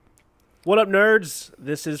What up, nerds?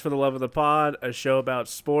 This is For the Love of the Pod, a show about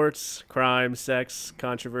sports, crime, sex,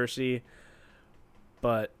 controversy,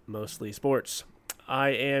 but mostly sports. I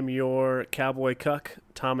am your cowboy cuck,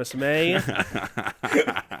 Thomas May. I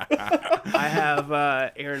have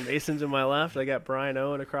Aaron Mason to my left. I got Brian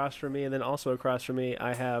Owen across from me, and then also across from me,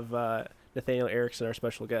 I have Nathaniel Erickson, our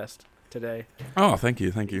special guest today. Oh, thank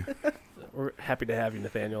you. We're happy to have you,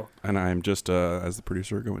 Nathaniel. And I'm just, as the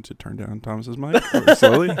producer, going to turn down Thomas's mic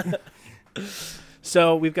slowly.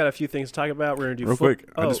 So we've got a few things to talk about. We're going to do Real quick,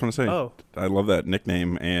 I just want to say, Oh, I love that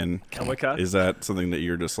nickname. And cowboy cuck. is that something that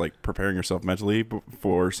you're just like preparing yourself mentally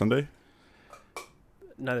for Sunday?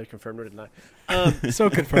 Neither confirmed nor denied. So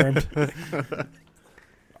confirmed.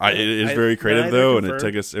 It is very creative neither though, and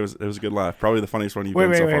confirmed. it was a good laugh. Probably the funniest one you've Wait,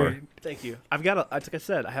 done so far. wait. Thank you. I've got, like I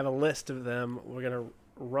said, I have a list of them. We're going to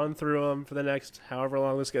run through them for the next however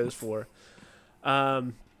long this goes for.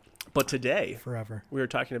 But today, Forever. we were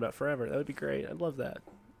talking about forever. That would be great. I'd love that.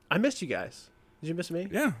 I missed you guys. Did you miss me?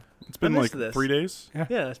 Yeah, it's been missed like this. 3 days.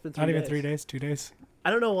 Yeah, it's been 3 Not days. even 3 days, 2 days.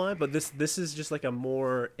 I don't know why, but this is just like a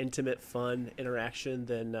more intimate, fun interaction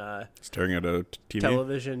than Staring at a TV.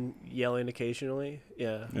 television yelling occasionally.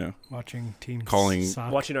 Yeah. Yeah, Watching teams Calling-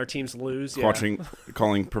 suck. Watching our teams lose. Yeah.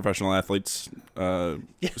 calling professional athletes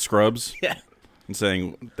scrubs. Yeah. And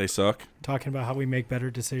saying they suck. Talking about how we make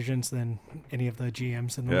better decisions than any of the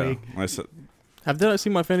GMs in the Yeah, league. I said, Did I see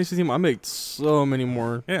my fantasy team? I make so many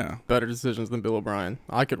more yeah. better decisions than Bill O'Brien.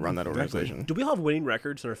 I could run that organization. Do we all have winning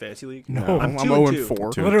records in our fantasy league? No. I'm I'm 2 and 2.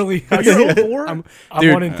 0-4. Two. Literally. Are you 0-4? I'm- I'm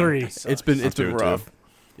Dude. 1 and 3. That sucks. It's been I'm 2-2. rough.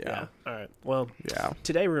 Yeah. All right. Well, Yeah.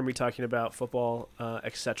 today we're going to be talking about football,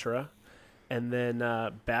 etc., and then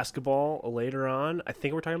basketball later on. I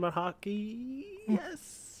think we're talking about hockey.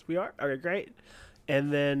 Yes, we are. Okay, great.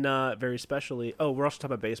 And then very specially, we're also talking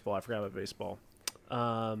about baseball. I forgot about baseball.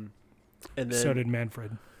 And then So did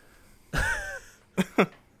Manfred.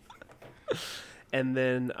 and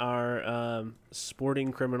then our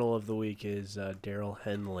sporting criminal of the week is Daryl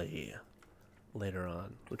Henley later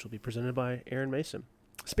on, which will be presented by Aaron Mason.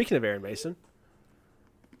 Speaking of Aaron Mason,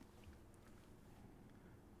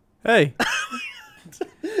 Hey.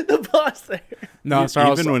 the boss there. No,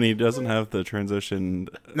 sorry. Even when he doesn't have the transition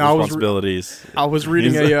No, I was responsibilities. I was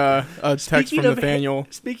reading He's a text Speaking from of- Nathaniel.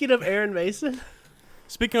 Speaking of Aaron Mason.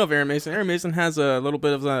 Speaking of Aaron Mason has a little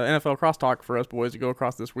bit of NFL crosstalk for us boys to go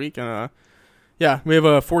across this week. And we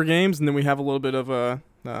have 4 games, and then we have a little bit of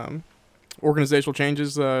organizational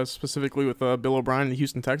changes, specifically with Bill O'Brien and the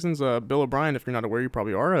Houston Texans. Bill O'Brien, if you're not aware, you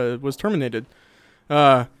probably are, was terminated.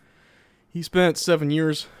 He spent 7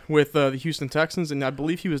 years with the Houston Texans, and I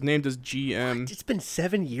believe he was named as GM. It's been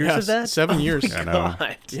 7 years Yes, of that? 7 years. Oh my I know.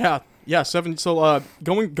 God. Yeah, 7. So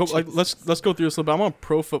let's go through this a little bit. I'm on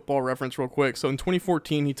Pro Football Reference real quick. So in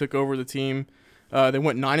 2014, he took over the team. They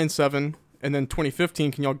went 9-7, and then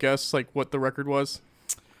 2015. Can y'all guess like what the record was?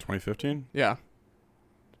 2015? Yeah,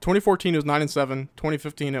 2014 it was 9-7.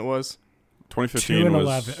 2015 it was 2015 2 and was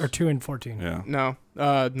 11 or 2 and 14. Yeah.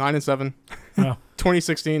 9-7. Oh.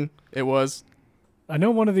 2016 it was I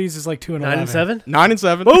know one of these is like 2 and 11.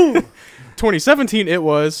 9-7. Boom! 2017 it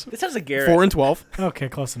was This sounds like Garrett. 4-12. Okay,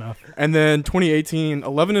 close enough. And then 2018,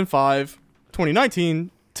 11-5,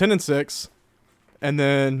 2019, 10-6, and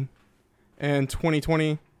then in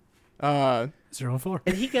 2020, 0 and 4.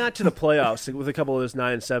 And he got to the playoffs with a couple of those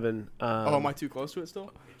 9-7. am I too close to it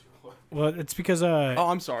still? Well, it's because Oh,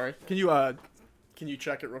 I'm sorry. Can you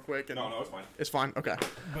check it real quick? And No, it's fine. It's fine. Okay.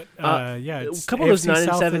 but yeah, a it's couple of those AFC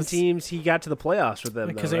 9-7 South teams, he got to the playoffs with them,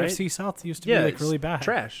 because though, right? AFC South used to Yeah, be like it's really bad.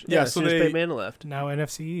 Trash. Yeah, as so soon as they- Peyton Manning left. Now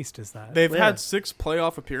NFC East is that. They've Yeah. had 6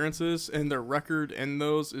 playoff appearances, and their record in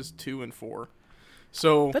those is 2-4.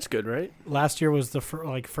 So That's good, right? Last year was the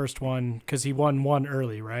first one because he won one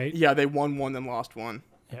early, right? yeah, they won 1 and lost 1.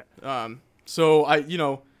 Yeah. So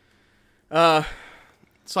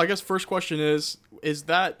so I guess first question is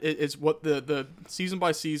what the season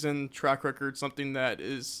by season track record something that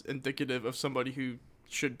is indicative of somebody who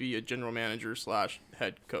should be a general manager /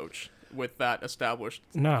 head coach with that established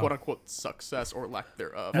No. quote unquote success or lack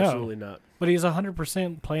thereof? No. Absolutely not. But he's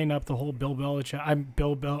 100% playing up the whole Bill Belichick. I'm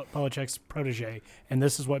Bill Belichick's protege, and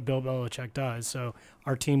this is what Bill Belichick does. So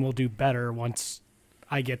our team will do better once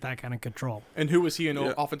I get that kind of control. And who was he an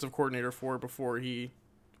Yeah. offensive coordinator for before he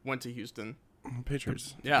went to Houston?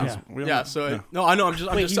 Patriots. Yeah, Yeah. We yeah. all- So yeah. no, I know. I'm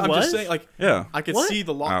just Wait, he I'm was? just saying like Yeah. I could What? see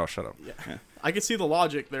the Oh, shut up. Yeah. I could see the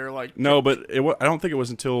logic there. Like No, but I don't think it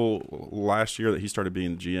was until last year that he started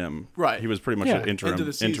being the GM. Right. He was pretty much Yeah. an End of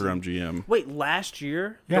the season. interim GM. Wait, last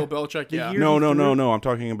year? Yeah. Bill Belichick. The Yeah. year- No. I'm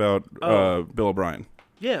talking about Oh. Bill O'Brien.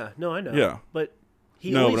 Yeah, no, I know. Yeah. But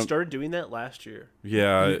he No, only but I'm- started doing that last year.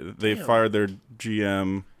 Yeah, they Damn. fired their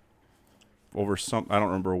GM over some. I don't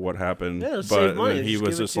remember what happened, Yeah, let's but save money. then he Just was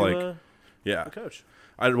give it just to, like, yeah. the coach.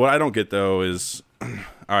 What I don't get though is, all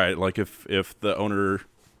right, like if the owners,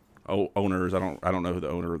 I don't know who the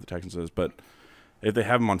owner of the Texans is, but if they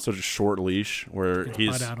have him on such a short leash where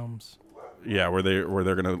he's Bud Adams. Yeah, where they're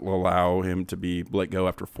going to allow him to be let go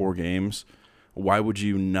after 4 games. Why would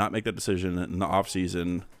you not make that decision in the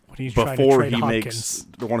offseason before he makes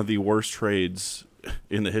one of the worst trades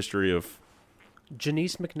in the history of?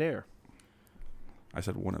 Janice McNair. I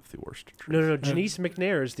said one of the worst trades. No. Janice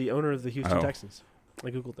McNair is the owner of the Houston Texans. I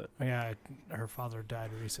googled it. Yeah, her father died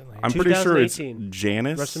recently. I'm pretty sure it's 2018.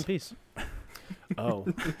 Janice. Rest in peace. Oh,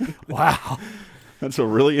 Wow. That's a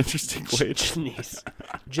really interesting way. Janice.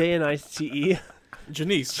 Janice.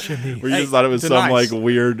 Janice. We just thought it was some Denise. like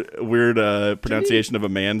weird pronunciation of a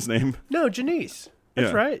man's name. No, Janice.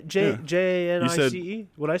 That's Yeah. right. Yeah. Janice.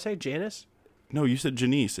 What'd I say? Janice? No, you said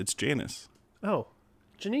Janice. It's Janice. Oh,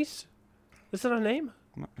 Janice. Is that a name?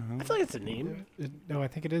 I feel like it's a name. No, I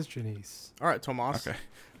think it is Janice. All right, Tomas. Okay.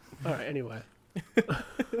 All right. Anyway.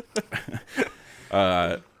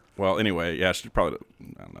 Well, anyway, yeah, she probably.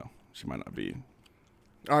 I don't know. She might not be.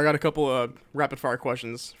 I got a couple of rapid fire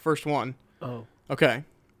questions. First one. Oh. Okay.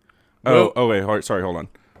 Wait. Sorry, hold on.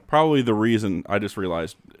 Probably the reason I just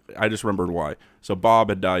remembered why. So Bob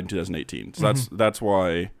had died in 2018. So that's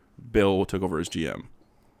why Bill took over as GM.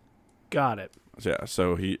 Got it. Yeah.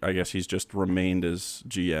 So I guess he's just remained as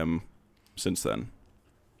GM since then.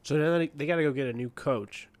 So now they got to go get a new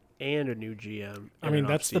coach and a new GM. I mean,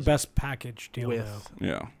 that's the best package deal, though. with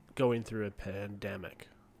Yeah. going through a pandemic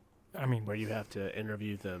I mean, where you have to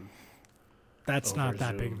interview them. that's not over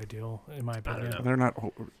that big Zoom. of a deal, in my I don't opinion. know. They're not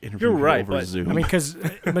interviewing You're right, over but- Zoom. I mean, because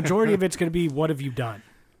majority of it's going to be, what have you done?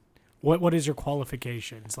 What is your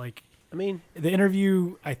qualifications? Like, I mean, the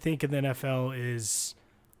interview, I think, in the NFL is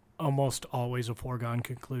almost always a foregone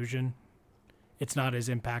conclusion. It's not as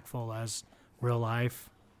impactful as real life.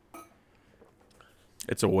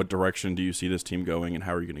 it's a what direction do you see this team going, and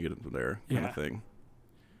how are you going to get it there kind Yeah. of thing.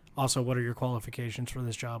 Also, what are your qualifications for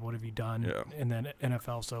this job? What have you done in the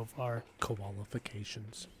NFL so far?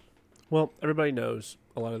 qualifications. Well, everybody knows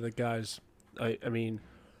a lot of the guys. I mean,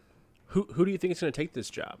 who do you think is going to take this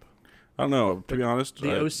job? I don't know. To be honest,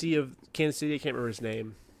 The OC of Kansas City, I can't remember his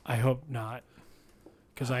name. I hope not,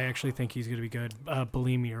 because I actually think he's going to be good.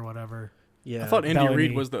 Bellini or whatever. Yeah, I thought Andy Bellamy.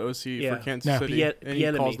 Reid was the OC Yeah. for Kansas No. City, and he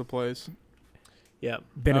Bieniemy. calls the plays. yeah.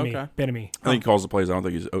 Benamy. Okay. Benamy. I think he calls the plays. I don't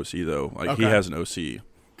think he's OC though. Like he Okay. has an OC,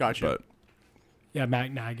 Gotcha. but Yeah,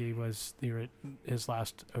 Matt Nagy was his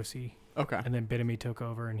last OC, Okay. and then Benamy took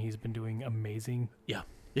over, and he's been doing amazing.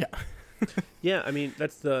 Yeah, I mean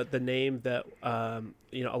that's the name that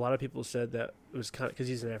a lot of people said that it was kind of because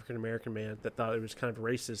he's an African American man that thought it was kind of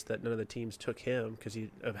racist that none of the teams took him because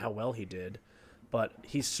of how well he did, but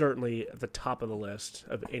he's certainly at the top of the list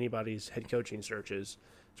of anybody's head coaching searches.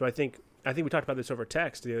 So I think we talked about this over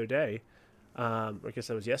text the other day. I guess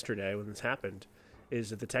that was yesterday when this happened.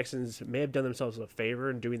 Is that the Texans may have done themselves a favor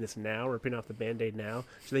in doing this now, ripping off the Band-Aid now,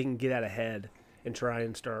 so they can get out ahead and try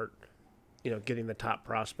and start, getting the top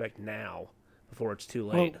prospect now before it's too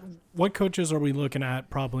late. Well, what coaches are we looking at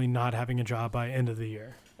probably not having a job by end of the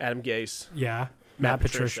year? Adam Gase. Yeah, Matt Matt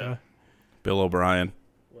Patricia. Bill O'Brien.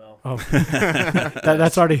 Well, Oh,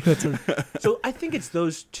 that's already. so I think it's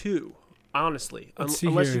those two, honestly. Let's see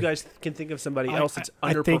Unless here. you guys can think of somebody else that's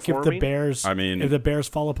I underperforming. think if the Bears, I mean, if the Bears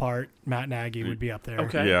fall apart, Matt Nagy would be up there.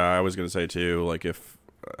 Okay. yeah, I was gonna say too. Like if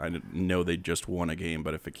I know they just won a game,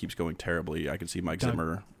 but if it keeps going terribly, I could see Mike Doug-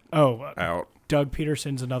 Zimmer Oh, out. Doug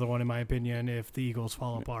Peterson's another one in my opinion. If the Eagles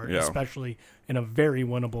fall apart, Yeah. especially in a very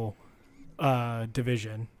winnable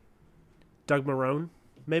division. Doug Marrone,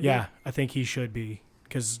 maybe. Yeah, I think he should be,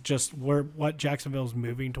 because just what Jacksonville's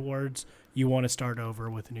moving towards, you want to start over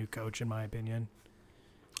with a new coach, in my opinion.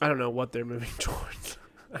 I don't know what they're moving towards.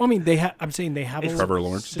 Well, I mean, I'm saying they have It's Trevor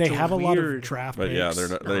Lawrence. they such a have a lot of weird- draft But picks. yeah,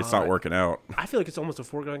 it's not working out. I feel like it's almost a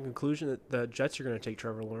foregone conclusion that the Jets are going to take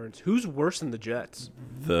Trevor Lawrence. Who's worse than the Jets?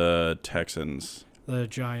 The Texans. The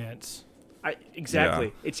Giants. Exactly.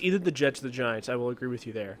 Yeah. It's either the Jets or the Giants. I will agree with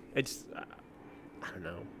you there. It's I don't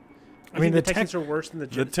know. I mean, think the the Texans are worse than the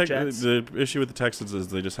The Jets. the issue with the Texans is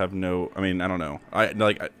they just have no. I mean, I don't know. I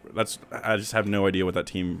just have no idea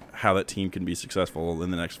how that team can be successful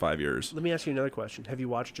in the next 5 years. Let me ask you another question. Have you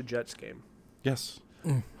watched a Jets game? Yes.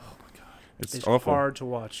 Mm. Oh my god, it's It's awful. hard to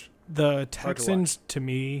watch. The Texans, to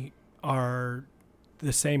me, are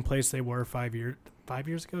the same place they were 5 years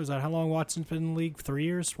ago. Is that how long Watson's been in the league? 3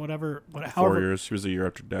 years? Whatever. 4 years. She was a year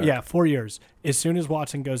after Dak. Yeah, 4 years. As soon as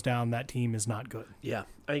Watson goes down, that team is not good. Yeah,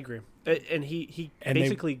 I agree. And he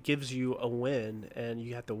basically gives you a win, and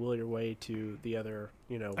you have to will your way to the other,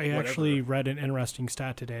 I actually read an interesting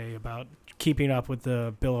stat today about keeping up with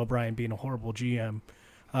the Bill O'Brien being a horrible GM.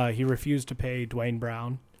 He refused to pay Dwayne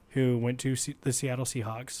Brown, who went to the Seattle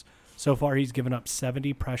Seahawks. So far, he's given up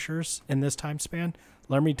 70 pressures in this time span.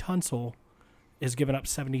 Laremy Tunsil has given up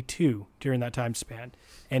 72 during that time span,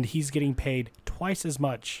 and he's getting paid twice as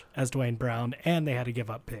much as Dwayne Brown, and they had to give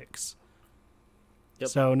up picks. Yep.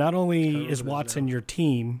 So not only is Watson your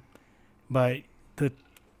team, but the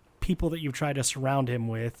people that you try to surround him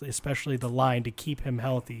with, especially the line to keep him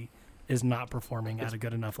healthy, is not performing at a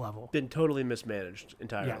good enough level. Been totally mismanaged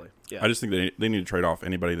entirely. Yeah. I just think they need to trade off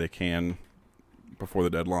anybody they can before the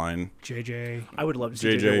deadline. JJ. I would love to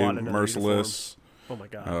see JJ Watt in another Merciless. Uniform. Oh my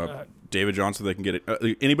God. David Johnson, they can get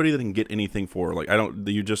it. Anybody that can get anything for. Like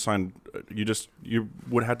you just signed. You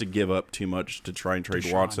would have to give up too much to try and trade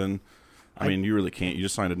Deshaun. Watson. I mean, you really can't. You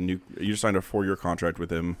just signed a 4-year contract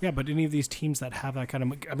with him. Yeah, but any of these teams that have that kind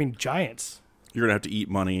of, Giants. You're gonna have to eat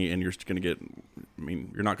money, and you're going to get. I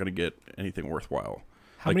mean, you're not going to get anything worthwhile.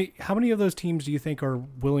 How many of those teams do you think are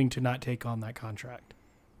willing to not take on that contract?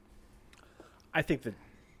 I think that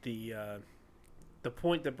the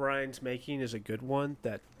point that Brian's making is a good one.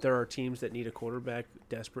 That there are teams that need a quarterback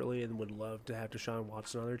desperately and would love to have Deshaun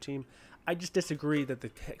Watson on their team. I just disagree that the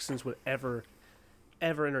Texans would ever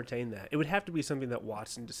entertain that. It would have to be something that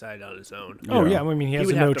Watson decided on his own. Oh yeah, I mean he has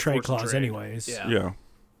a no trade clause anyways. Yeah.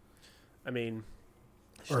 I mean,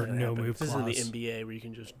 or no move clause. This is the NBA where you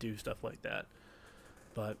can just do stuff like that.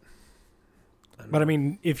 But I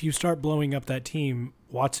mean, if you start blowing up that team,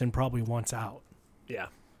 Watson probably wants out. Yeah.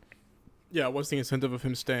 Yeah, what's the incentive of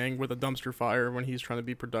him staying with a dumpster fire when he's trying to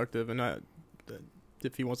be productive? And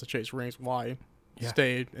if he wants to chase rings, why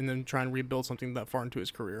stay and then try and rebuild something that far into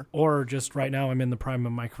his career? Or just right now, I'm in the prime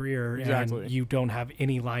of my career, exactly. And you don't have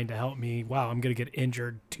any line to help me. Wow, I'm going to get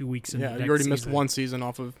injured 2 weeks into the next you already season. missed one season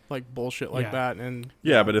off of like bullshit like that. And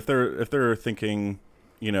but if they're thinking,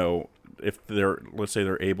 if let's say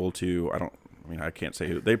they're able to, I can't say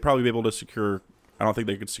who, they'd probably be able to secure. I don't think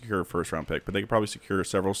they could secure a first-round pick, but they could probably secure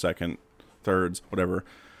several second, thirds, whatever.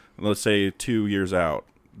 And let's say 2 years out,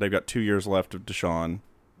 they've got 2 years left of Deshaun.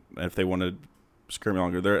 And if they want to secure him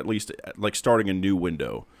longer, they're at least like starting a new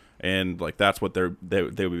window, and like that's what they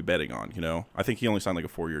would be betting on. I think he only signed like a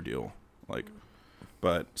 4-year deal,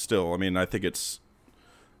 but still, I mean, I think it's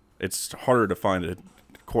harder to find a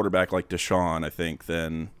quarterback like Deshaun, I think,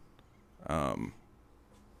 than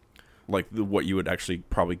what you would actually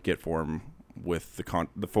probably get for him with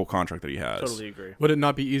the full contract that he has. Totally agree. Would it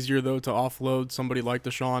not be easier though to offload somebody like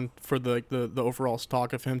Deshaun for the overall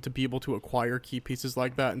stock of him to be able to acquire key pieces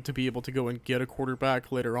like that and to be able to go and get a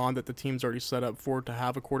quarterback later on that the team's already set up for, to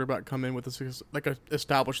have a quarterback come in with a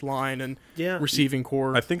established line and receiving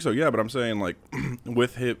core? I think so, yeah, but I'm saying like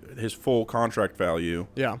with his full contract value,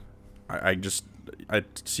 I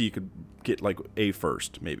see you could get like a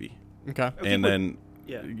first maybe. Okay. And then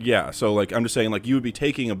so like I'm just saying like you would be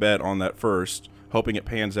taking a bet on that first, hoping it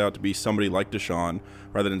pans out to be somebody like Deshaun,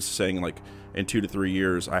 rather than saying like in 2 to 3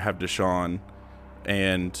 years I have Deshaun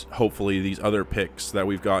and hopefully these other picks that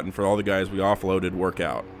we've gotten for all the guys we offloaded work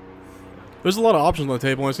out. There's a lot of options on the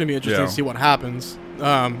table, and it's going to be interesting to see what happens.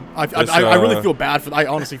 I really feel bad for. I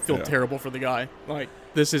honestly feel terrible for the guy. Like,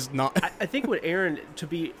 this is not. I think what Aaron, to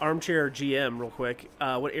be armchair GM real quick,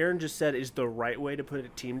 what Aaron just said is the right way to put a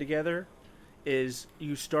team together. Is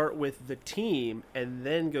you start with the team and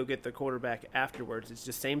then go get the quarterback afterwards. It's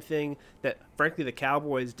the same thing that, frankly, the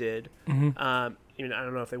Cowboys did. Mm-hmm. I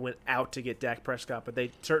don't know if they went out to get Dak Prescott, but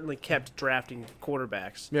they certainly kept drafting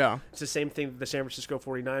quarterbacks. Yeah. It's the same thing that the San Francisco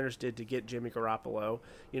 49ers did to get Jimmy Garoppolo.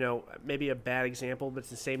 Maybe a bad example, but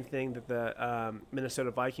it's the same thing that the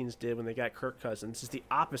Minnesota Vikings did when they got Kirk Cousins. It's the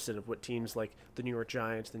opposite of what teams like the New York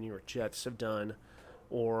Giants, the New York Jets have done,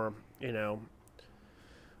 or,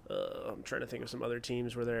 I'm trying to think of some other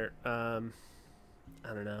teams where they're, I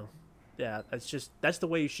don't know. Yeah, that's the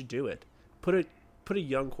way you should do it. Put a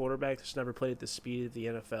young quarterback that's never played at the speed of the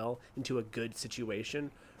NFL into a good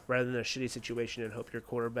situation rather than a shitty situation and hope your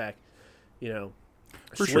quarterback,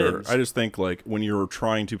 For sure. I just think like when you're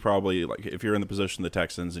trying to probably like if you're in the position of the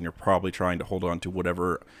Texans and you're probably trying to hold on to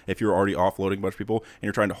whatever, if you're already offloading a bunch of people and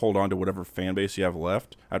you're trying to hold on to whatever fan base you have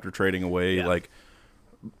left after trading away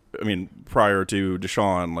prior to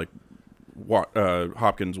Deshaun, like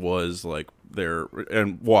Hopkins was like their,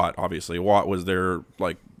 and Watt was their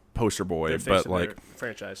like poster boy, but like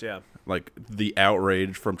franchise, like the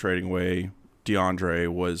outrage from trading away DeAndre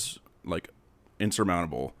was like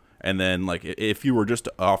insurmountable. And then like if you were just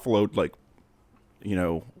to offload like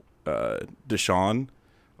Deshaun,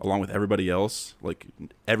 along with everybody else, like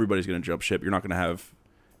everybody's going to jump ship. You're not going to have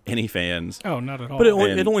any fans. Oh, not at all. But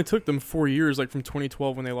it only took them 4 years, like from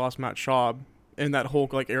 2012 when they lost Matt Schaub and that whole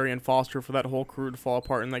like Arian Foster for that whole crew to fall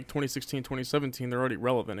apart. In like 2016, 2017, they're already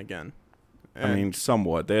relevant again. I mean,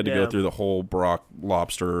 somewhat. They had to go through the whole Brock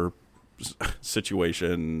Lobster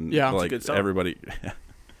situation. Yeah, like everybody.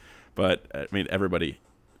 But I mean, everybody.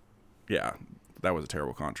 Yeah, that was a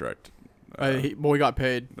terrible contract. Boy got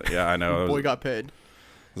paid. Yeah, I know. Boy got paid.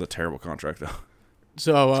 It was a terrible contract, though.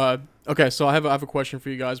 So, okay, so I have a question for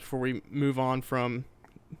you guys before we move on from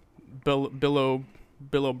Bill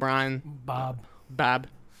O'Brien. Bab.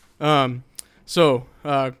 So,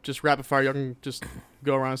 just rapid fire. Y'all can just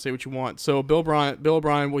go around and say what you want. So, Bill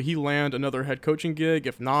O'Brien, will he land another head coaching gig?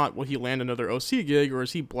 If not, will he land another OC gig, or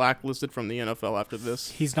is he blacklisted from the NFL after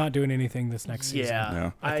this? He's not doing anything this next season.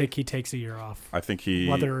 Yeah. I think he takes a year off. I think he...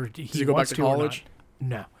 Does he go back to college?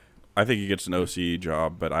 No. I think he gets an OC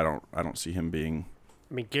job, but I don't see him being...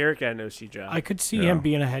 I mean, Garrett got an OC job. I could see him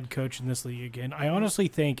being a head coach in this league again. I honestly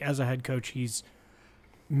think as a head coach, he's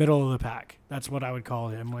middle of the pack. That's what I would call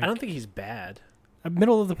him. Like, I don't think he's bad.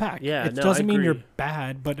 Middle of the pack. Yeah, it doesn't mean you're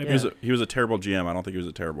bad, but he was a terrible GM. I don't think he was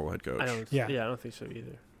a terrible head coach. I don't think so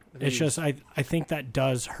either. It's just I think that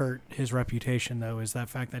does hurt his reputation, though, is that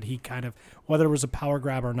fact that he kind of, whether it was a power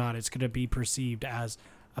grab or not, it's going to be perceived as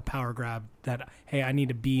a power grab that, hey, I need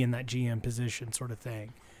to be in that GM position sort of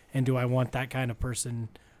thing. And do I want that kind of person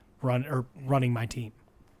running my team?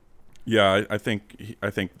 Yeah, I think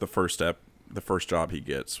the first step, the first job he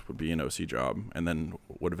gets would be an OC job, and then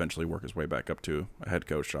would eventually work his way back up to a head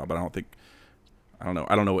coach job. But I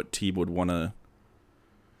don't know what team would want to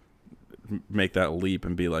make that leap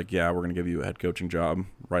and be like, yeah, we're going to give you a head coaching job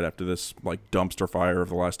right after this like dumpster fire of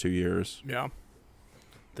the last 2 years. Yeah.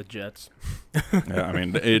 The Jets. Yeah, I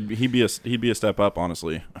mean, he'd be a step up,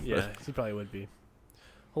 honestly. Yeah, he probably would be.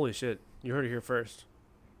 Holy shit! You heard it here first.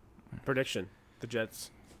 Prediction: the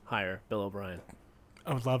Jets hire Bill O'Brien.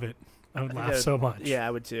 I would love it. I would laugh so much. Yeah,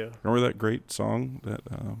 I would too. Remember that great song that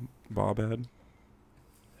Bob had?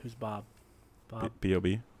 Who's Bob?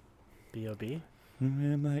 B.O.B. B.O.B.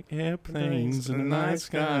 Like airplanes in the night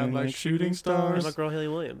sky, like shooting stars. My girl Haley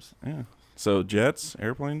Williams. Yeah. So Jets,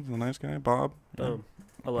 airplanes, the nice guy, Bob. Boom.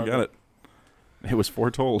 I love it. It was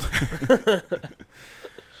foretold.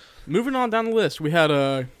 Moving on down the list, we had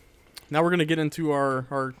now we're going to get into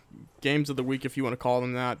our games of the week, if you want to call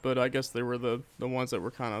them that, but I guess they were the ones that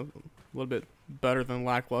were kind of a little bit better than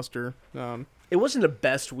lackluster. It wasn't the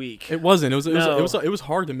best week. It wasn't. It was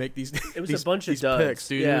hard to make these. It was these, a bunch of duds, picks,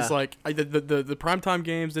 dude. Yeah. It was like the primetime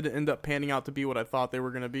games didn't end up panning out to be what I thought they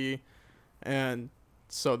were going to be, and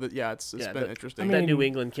so that it's been interesting. That New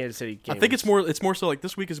England Kansas City game. I think it's more so like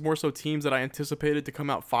this week is more so teams that I anticipated to come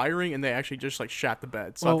out firing, and they actually just like shat the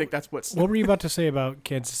bed. So I think that's what's. What were you about to say about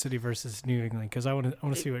Kansas City versus New England? Because I want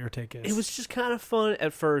to see what your take is. It was just kind of fun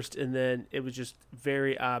at first, and then it was just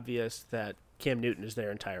very obvious that Cam Newton is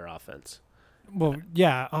their entire offense. Well,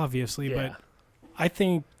 yeah, obviously, but I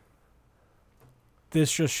think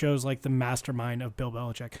this just shows like the mastermind of Bill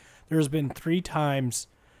Belichick. There's been 3 times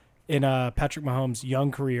in Patrick Mahomes' young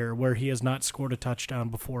career where he has not scored a touchdown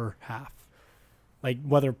before half. Like,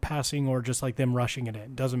 whether passing or just like them rushing it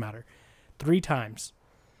in. Doesn't matter. 3 times.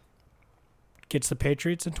 Gets the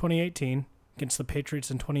Patriots in 2018. Gets the Patriots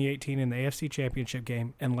in 2018 in the AFC Championship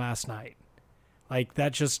game. And last night. Like,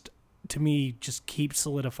 that just, to me, just keeps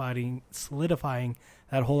solidifying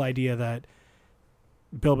that whole idea that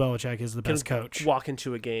Bill Belichick is the best coach. Walk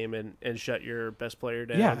into a game and shut your best player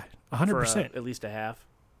down. Yeah, 100%. For at least a half.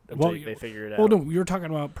 Until they figure it out. Well, no, you're talking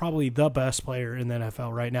about probably the best player in the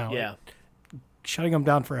NFL right now. Yeah. Shutting him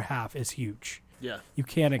down for a half is huge. Yeah. You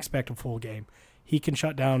can't expect a full game. He can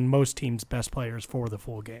shut down most teams' best players for the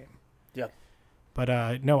full game. Yeah.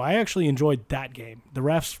 But, no, I actually enjoyed that game. The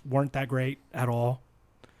refs weren't that great at all,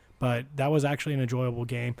 but that was actually an enjoyable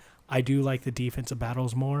game. I do like the defensive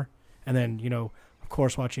battles more. And then, of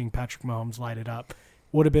course, watching Patrick Mahomes light it up.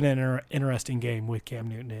 Would have been an interesting game with Cam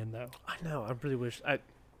Newton in, though. I know. I really wish.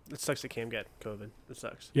 It sucks that Cam got COVID. It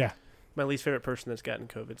sucks. Yeah. My least favorite person that's gotten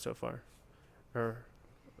COVID so far. Or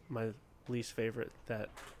my least favorite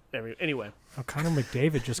anyway. Oh, Connor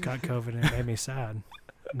McDavid just got COVID and it made me sad.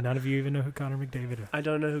 None of you even know who Connor McDavid is. I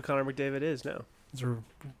don't know who Connor McDavid is, no. He's a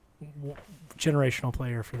generational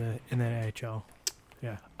player in the NHL.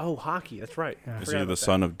 Yeah. Oh, hockey. That's right. Yeah. Is he the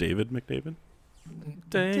son of David McDavid?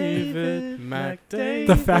 David McDavid.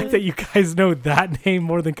 The fact that you guys know that name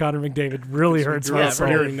more than Connor McDavid really hurts my soul.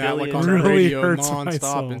 Hearing that like on really radio hurts my nonstop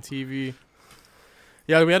soul. and TV.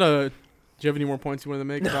 Yeah, we had a. Do you have any more points you wanted to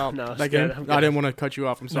make about that game? I didn't want to cut you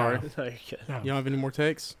off. I'm sorry. No, you're good. No. You don't have any more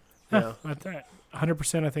takes? No. That's it.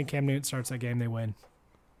 100%. I think Cam Newton starts that game. They win.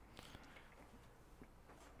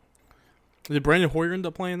 Did Brandon Hoyer end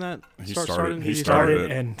up playing that? He started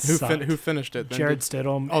it. And who finished it? Jared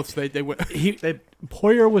Stidham. Oh, so they went.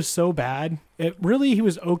 Hoyer was so bad. He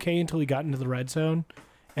was okay until he got into the red zone,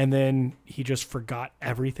 and then he just forgot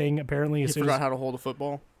everything. Apparently, He forgot how to hold a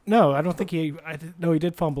football. No, I don't think he. No, he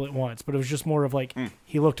did fumble it once, but it was just more of like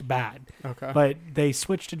he looked bad. Okay. But they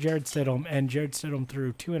switched to Jared Stidham, and Jared Stidham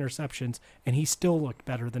threw 2 interceptions, and he still looked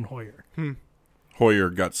better than Hoyer. Hoyer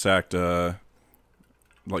got sacked.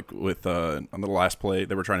 With on the last play,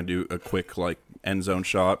 they were trying to do a quick end zone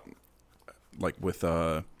shot, with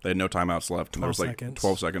they had no timeouts left, and there was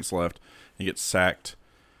 12 seconds left. He gets sacked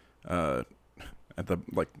at the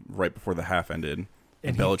right before the half ended,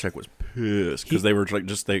 and Belichick was pissed because they were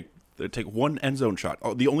they take one end zone shot.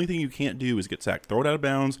 Oh, the only thing you can't do is get sacked. Throw it out of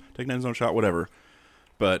bounds, take an end zone shot, whatever.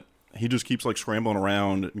 But he just keeps scrambling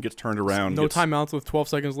around and gets turned around. No timeouts with 12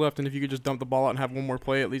 seconds left, and if you could just dump the ball out and have one more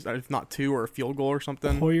play, at least if not 2 or a field goal or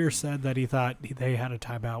something. Hoyer said that he thought they had a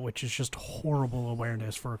timeout, which is just horrible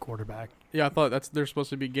awareness for a quarterback. Yeah, I thought they're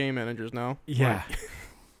supposed to be game managers now. Yeah.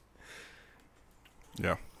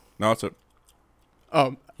 Yeah. No, that's it.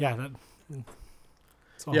 Yeah.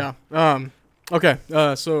 Yeah. Okay.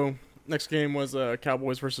 So next game was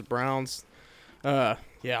Cowboys versus Browns.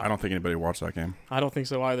 Yeah. I don't think anybody watched that game. I don't think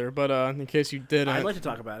so either. But in case you didn't, I'd like to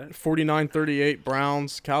talk about it. 49-38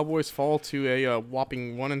 Browns. Cowboys fall to a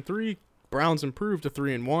whopping 1-3. Browns improved to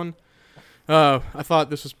 3-1. I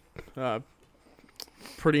thought this was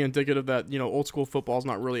pretty indicative that old school football is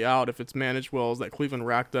not really out if it's managed well. Is that Cleveland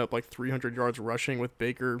racked up 300 yards rushing with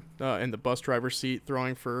Baker in the bus driver's seat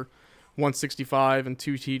throwing for 165 and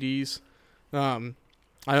 2 TDs.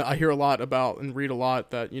 I hear a lot about and read a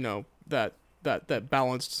lot that that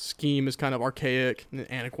balanced scheme is kind of archaic and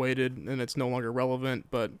antiquated and it's no longer relevant.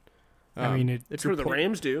 But it's what the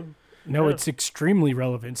Rams do. No, it's extremely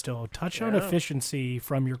relevant still. Touchdown efficiency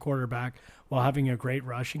from your quarterback while having a great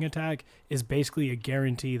rushing attack is basically a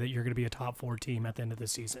guarantee that you're going to be a top 4 team at the end of the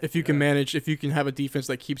season. If you can if you can have a defense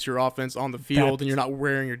that keeps your offense on the field and you're not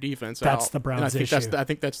wearing your defense out. That's the Browns' issue. I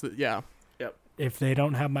think that's the. Yep. If they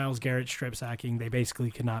don't have Myles Garrett strip sacking, they basically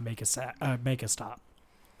cannot make a stop.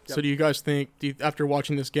 So do you guys think, after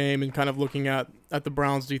watching this game and kind of looking at the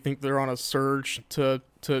Browns, do you think they're on a surge to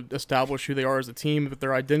establish who they are as a team with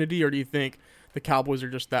their identity, or do you think the Cowboys are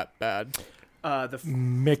just that bad? The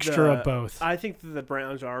mixture of both. I think the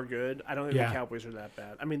Browns are good. I don't think the Cowboys are that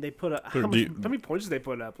bad. I mean, they put up how many points did they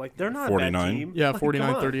put up? They're not 49. a bad team. Yeah,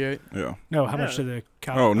 49-38. Yeah. No, how much did the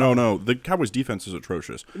Cowboys? Oh no, the Cowboys defense is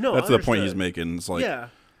atrocious. No, that's the point he's making. It's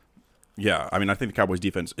yeah. I mean, I think the Cowboys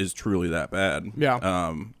defense is truly that bad.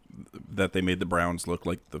 Yeah. That they made the Browns look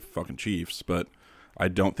like the fucking Chiefs, but I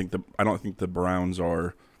don't think the Browns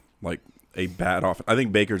are a bad offense. I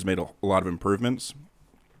think Baker's made a lot of improvements.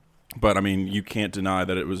 But, I mean, you can't deny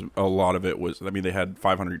that a lot of it was, I mean, they had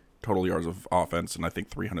 500 total yards of offense, and I think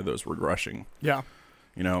 300 of those were rushing. Yeah.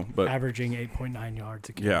 But averaging 8.9 yards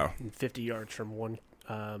a game. Yeah. And 50 yards from one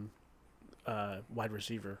wide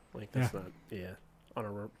receiver. That's not, on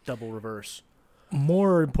a double reverse.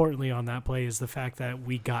 More importantly on that play is the fact that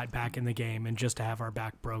we got back in the game, and just to have our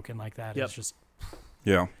back broken like that is just.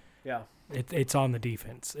 Yeah. Yeah. It's on the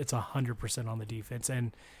defense. It's 100% on the defense.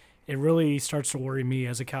 And it really starts to worry me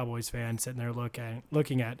as a Cowboys fan sitting there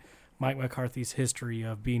looking at Mike McCarthy's history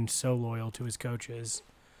of being so loyal to his coaches.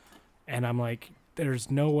 And I'm like,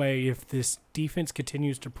 there's no way if this defense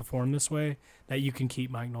continues to perform this way that you can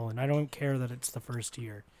keep Mike Nolan. I don't care that it's the first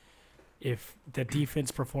year. If the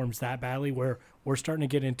defense performs that badly, where we're starting to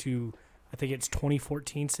get into, I think it's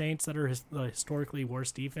 2014 Saints that are the historically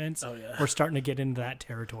worst defense. Oh, yeah. We're starting to get into that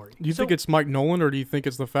territory. Do you think it's Mike Nolan, or do you think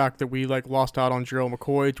it's the fact that we lost out on Gerald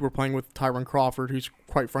McCoy? We're playing with Tyron Crawford, who's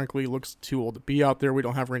quite frankly looks too old to be out there. We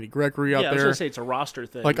don't have Randy Gregory out there. I was gonna say it's a roster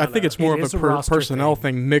thing. I think it's more of a personnel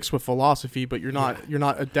thing mixed with philosophy, but you're not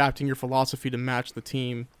adapting your philosophy to match the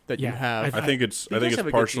team that you have. I think it's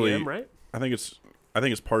partially GM, right? I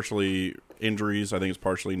think it's partially injuries. I think it's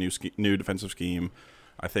partially new defensive scheme.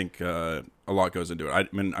 I think a lot goes into it. I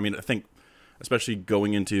mean, I think especially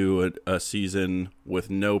going into a season with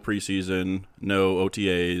no preseason, no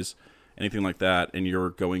OTAs, anything like that, and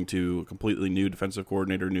you're going to a completely new defensive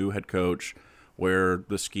coordinator, new head coach, where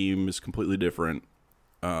the scheme is completely different.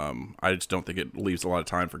 I just don't think it leaves a lot of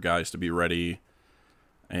time for guys to be ready.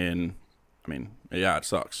 And, I mean, yeah, it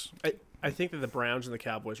sucks. I think that the Browns and the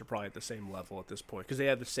Cowboys are probably at the same level at this point because they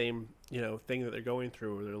have the same thing that they're going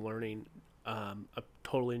through where they're learning a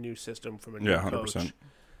totally new system from a new coach. 100%.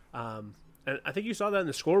 And I think you saw that in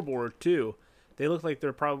the scoreboard too. They look like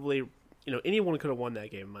they're probably anyone could have won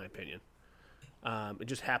that game in my opinion. It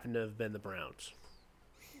just happened to have been the Browns.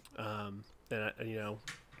 And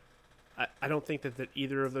I don't think that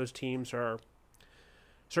either of those teams are.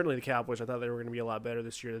 Certainly the Cowboys, I thought they were going to be a lot better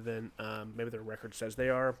this year than maybe their record says they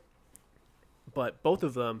are. But both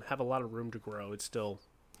of them have a lot of room to grow. It's still,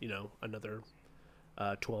 another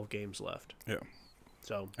 12 games left. Yeah.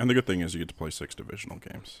 So. And the good thing is you get to play 6 divisional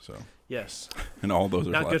games. So. Yes. And all those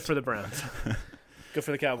are not left. Good for the Browns. Good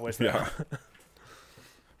for the Cowboys. Though. Yeah.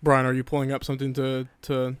 Brian, are you pulling up something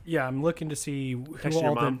to? Yeah, I'm looking to see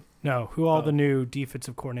who all the new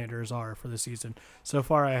defensive coordinators are for the season. So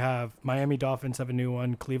far, I have Miami Dolphins have a new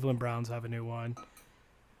one, Cleveland Browns have a new one.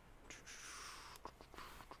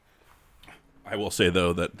 I will say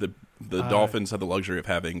though that the Dolphins have the luxury of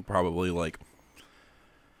having probably like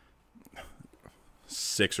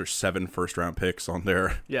 6 or 7 first-round picks on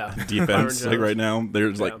their defense. Like right now,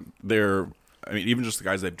 there's even just the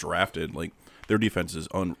guys they've drafted, like their defense is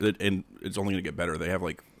and it's only going to get better. They have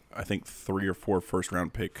like I think 3 or 4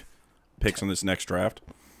 first-round picks on this next draft.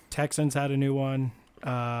 Texans had a new one.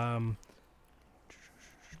 The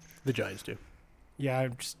Giants do. Yeah,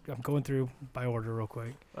 I'm going through by order real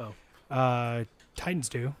quick. Oh. Titans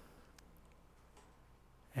do.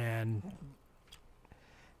 And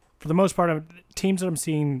for the most part, teams that I'm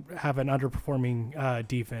seeing have an underperforming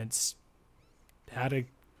defense had a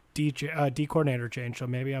D coordinator change, so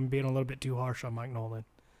maybe I'm being a little bit too harsh on Mike Nolan.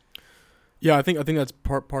 Yeah, I think that's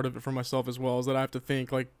part of it for myself as well, is that I have to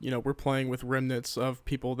think, like, we're playing with remnants of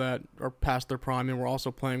people that are past their prime, and we're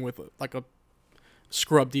also playing with like a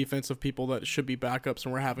scrub defense of people that should be backups,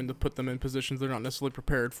 and we're having to put them in positions they're not necessarily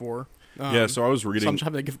prepared for. So I was reading. So I'm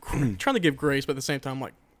trying to give grace, but at the same time, I'm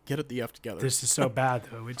like, get it the F together. This is so bad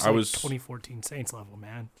though. It's 2014 Saints level,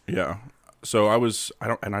 man. Yeah. So I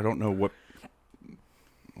don't know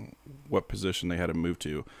what position they had to move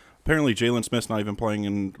to. Apparently, Jalen Smith's not even playing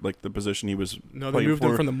in like the position he was. No, they moved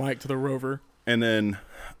him from the Mike to the Rover. And then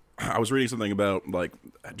I was reading something about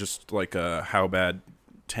how bad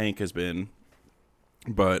Tank has been,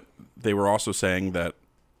 but they were also saying that,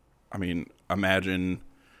 imagine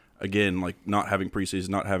again, like not having preseason,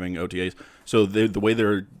 not having OTAs. So the way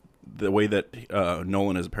that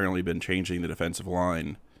Nolan has apparently been changing the defensive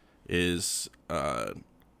line is I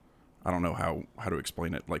don't know how to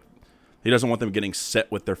explain it. Like he doesn't want them getting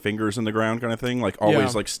set with their fingers in the ground, kind of thing. Like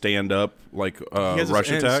always, like stand up, like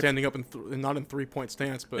rush attack, standing up and not in 3-point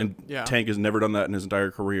stance. But Tank has never done that in his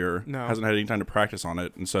entire career. No, hasn't had any time to practice on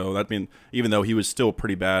it, and so that even though he was still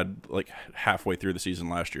pretty bad, like halfway through the season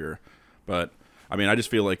last year, but I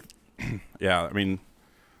just feel like,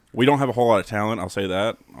 we don't have a whole lot of talent. I'll say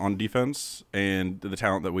that on defense, and the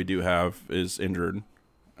talent that we do have is injured.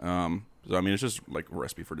 So it's just like a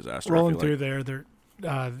recipe for disaster. Rolling through there, they're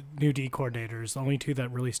new D coordinators. The only 2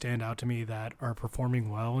 that really stand out to me that are performing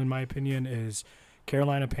well, in my opinion, is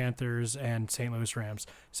Carolina Panthers and St. Louis Rams.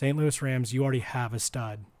 St. Louis Rams, you already have a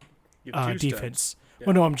stud defense. Yeah.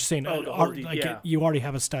 Well, no, I'm just saying, you already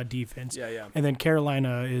have a stud defense. Yeah. And then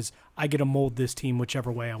Carolina is, I get to mold this team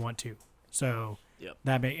whichever way I want to. So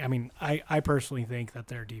I personally think that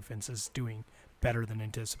their defense is doing better than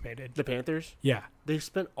anticipated. The Panthers? Yeah. They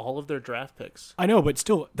spent all of their draft picks. I know, but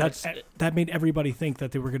still, that made everybody think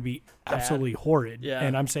that they were going to be absolutely horrid. Yeah.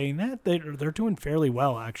 And I'm saying that they're doing fairly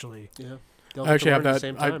well, actually. Yeah. I actually have that.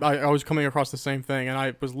 I was coming across the same thing, and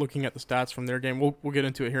I was looking at the stats from their game. We'll get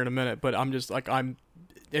into it here in a minute, but I'm just like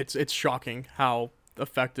it's shocking how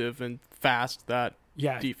effective and fast that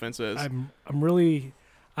defense is. I'm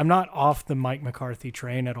not off the Mike McCarthy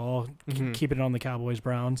train at all. Mm-hmm. Keep it on the Cowboys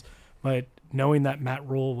Browns, but knowing that Matt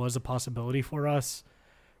Rule was a possibility for us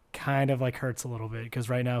kind of like hurts a little bit, because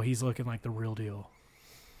right now he's looking like the real deal.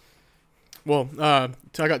 Well, I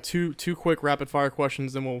got two quick rapid fire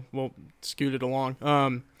questions, then we'll scoot it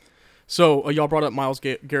along. So y'all brought up Myles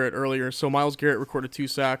Garrett earlier. So Myles Garrett recorded 2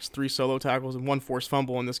 sacks, 3 solo tackles, and 1 forced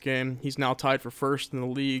fumble in this game. He's now tied for first in the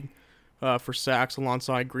league for sacks,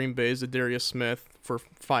 alongside Green Bay's Adarius Smith for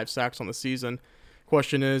 5 sacks on the season.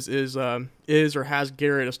 Question is or has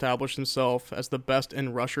Garrett established himself as the best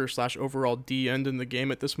end rusher / overall D end in the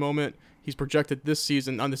game at this moment? He's projected this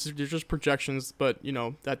season, they're just projections, but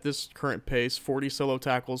at this current pace, 40 solo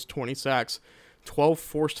tackles, 20 sacks, 12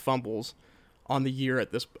 forced fumbles on the year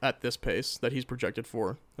at this pace that he's projected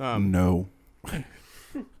for. No.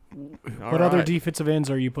 What other defensive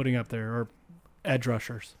ends are you putting up there, or edge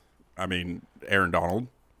rushers? Aaron Donald.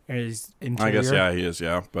 Is interior? I guess, he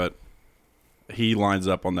is, but he lines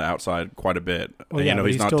up on the outside quite a bit. Well,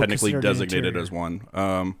 he's not technically designated as one.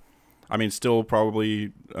 Still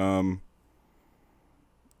probably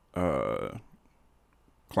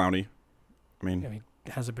Clowney.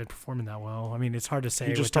 hasn't been performing that well. I mean, it's hard to say.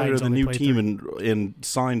 He just started with a new team and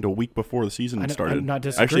signed a week before the season started. I'm not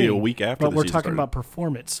disagreeing. Actually, a week after the season started. But we're talking about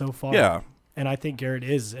performance so far. Yeah. And I think Garrett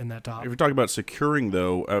is in that top. If you're talking about securing,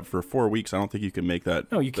 though, for 4 weeks, I don't think you can make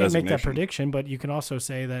that. No, you can't make that prediction, but you can also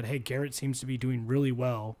say that, hey, Garrett seems to be doing really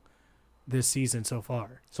well this season so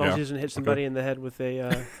far. As long as he doesn't hit somebody in the head with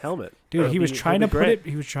a helmet. Dude, he was trying to put it.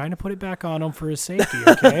 He was trying to put it back on him for his safety.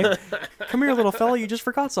 Okay, come here, little fella. You just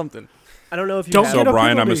forgot something. I don't know if you. So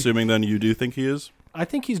Brian, I'm assuming then you do think he is. I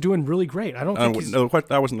think he's doing really great. I don't think he's. No,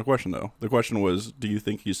 that wasn't the question though. The question was, do you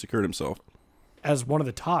think he's secured himself? As one of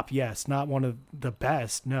the top, yes. Not one of the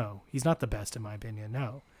best, no. He's not the best, in my opinion,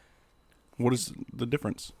 no. What is the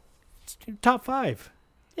difference? It's top 5.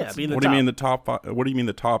 Yeah, what do you mean the top 5? What do you mean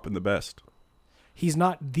the top and the best? He's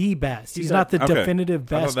not the best. He's not the definitive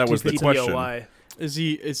best. I thought that was the question. Is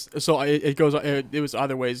he? It goes. It was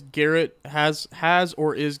either ways. Garrett has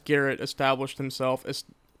or is Garrett establishing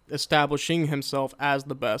himself as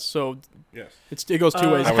the best. So yes, it goes 2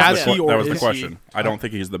 ways. That was the question. I don't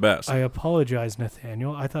think he's the best. I apologize,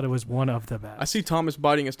 Nathaniel. I thought it was one of the best. I see Thomas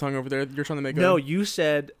biting his tongue over there. You're trying to make No, you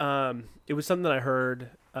said it was something that I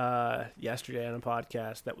heard yesterday on a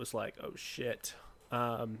podcast that was like, oh shit.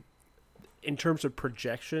 In terms of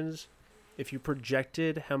projections, if you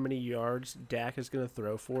projected how many yards Dak is going to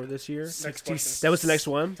throw for this year, that was the next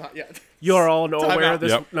one. Yeah, you are all aware of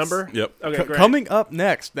this number. Yep. Okay, great. Coming up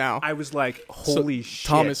next, now I was like, holy shit,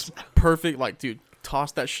 Thomas, perfect. Like, dude,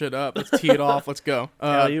 toss that shit up. Let's tee it off. Let's go.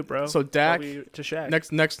 You, bro. So Dak, to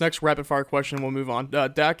Shaq. Next rapid fire question. We'll move on.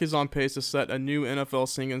 Dak is on pace to set a new NFL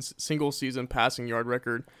single season passing yard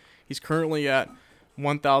record. He's currently at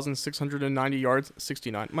 1,690 yards,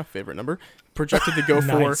 69. My favorite number. Projected to go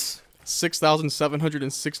for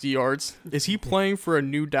 6,760 yards. Is he playing for a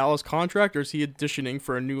new Dallas contract, or is he auditioning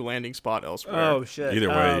for a new landing spot elsewhere? Oh shit!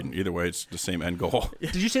 Either way, it's the same end goal.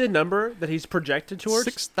 Did you say the number that he's projected towards?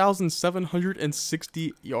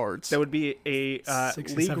 6,760 yards. That would be a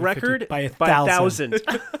league record by 1,000.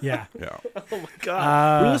 Yeah. Oh my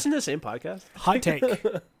god! We listen to the same podcast. Hot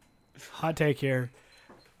take here.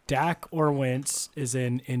 Dak or Wentz is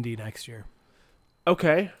in Indy next year.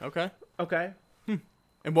 Okay.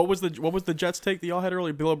 And what was the Jets take that y'all had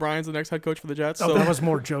earlier? Bill O'Brien's the next head coach for the Jets. So that was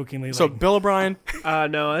more jokingly. So Bill O'Brien.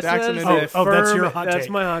 No, that's your hot take. That's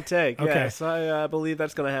my hot take. Okay. Yes, I believe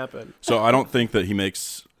that's going to happen. So I don't think he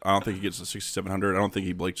gets the 6,700. I don't think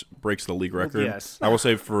he breaks the league record. Yes. I will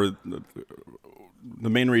say for the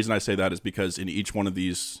main reason I say that is because in each one of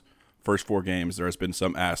these first 4 games there has been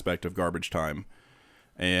some aspect of garbage time,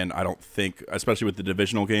 and I don't think, especially with the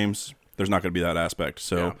divisional games, there's not going to be that aspect.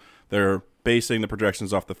 So they're basing the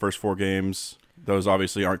projections off the first 4 games. Those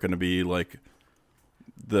obviously aren't going to be like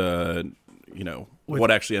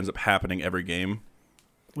what actually ends up happening every game.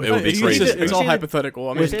 It would be crazy. It's all hypothetical.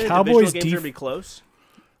 I mean, with Cowboys games are going to be close.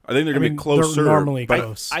 I think they're going to be closer. They're normally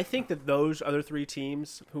close. I think that those other 3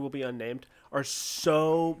 teams who will be unnamed are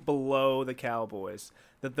so below the Cowboys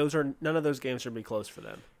that none of those games are going to be close for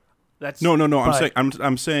them. No.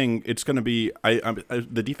 I'm saying it's going to be.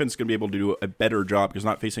 The defense is going to be able to do a better job because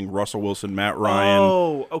not facing Russell Wilson, Matt Ryan.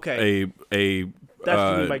 Oh, okay. That's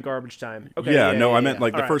what you mean by garbage time. Okay. I meant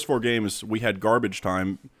the first 4 games we had garbage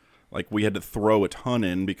time. Like we had to throw a ton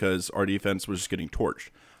in because our defense was just getting torched.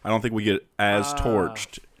 I don't think we get as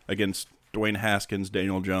torched against Dwayne Haskins,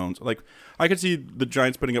 Daniel Jones. Like I could see the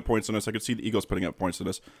Giants putting up points on us. I could see the Eagles putting up points on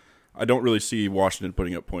us. I don't really see Washington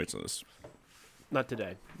putting up points on us. Not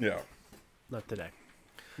today. Yeah. Not today.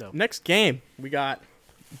 No. Next game, we got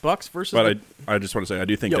Bucks versus. But I just want to say I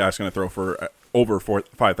do think Dak's going to throw for over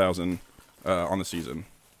 5,000 on the season.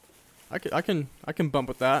 I can bump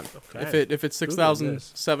with that. Okay. If it's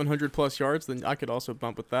 6,700 plus yards, then I could also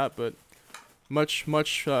bump with that. But much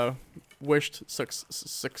wished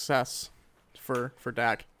success for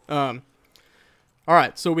Dak. All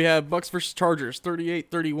right, so we have Bucks versus Chargers,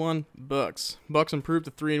 38-31 Bucks. Bucks improved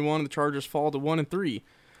to 3-1, and the Chargers fall to 1-3.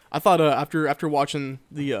 I thought after watching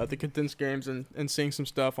the condensed games and seeing some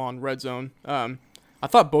stuff on Red Zone, I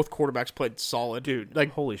thought both quarterbacks played solid. Dude,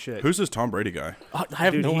 like holy shit. Who's this Tom Brady guy? I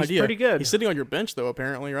have no idea. He's pretty good. He's sitting on your bench though,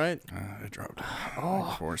 apparently, right? I dropped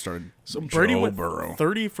before it started. So Brady went Burrow.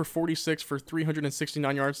 30 for 46 for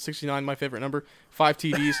 369 yards, 69 my favorite number, 5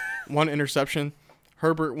 TDs, 1 interception.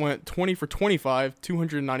 Herbert went 20 for 25,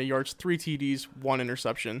 290 yards, 3 TDs, 1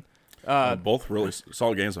 interception. Both really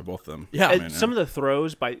solid games by both of them. Yeah. Some of the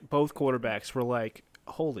throws by both quarterbacks were like,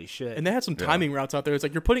 holy shit. And they had some timing routes out there. It's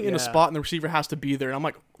like you're putting in a spot and the receiver has to be there. And I'm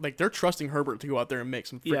like they're trusting Herbert to go out there and make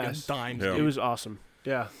some freaking dimes. Yeah. It was awesome.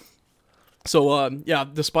 Yeah. So,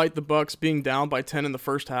 despite the Bucs being down by 10 in the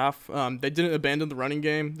first half, they didn't abandon the running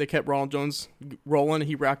game. They kept Ronald Jones rolling.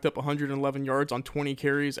 He racked up 111 yards on 20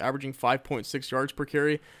 carries, averaging 5.6 yards per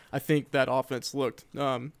carry. I think that offense looked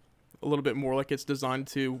a little bit more like it's designed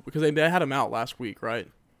to, because they had him out last week, right?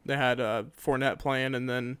 They had Fournette playing, and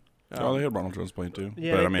then they had Ronald Jones playing too.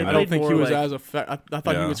 Yeah, but I mean, I don't think he was as effective. I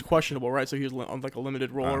thought he was questionable, right? So he was on like a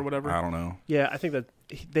limited role or whatever. I don't know. Yeah, I think that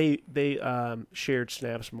they shared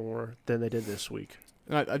snaps more than they did this week.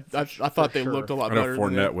 I thought they looked a lot better.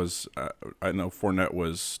 I know Fournette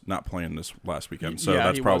was not playing this last weekend, so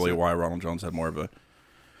that's probably why Ronald Jones had more of a.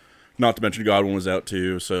 Not to mention Godwin was out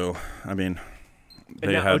too, so I mean,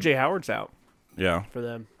 and now OJ Howard's out. Yeah, for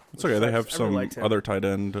them. It's okay. They have some other tight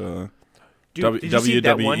end. Did you see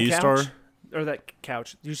that one star couch? Or that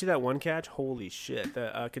couch? Did you see that one catch? Holy shit!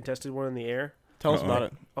 The contested one in the air. Tell us about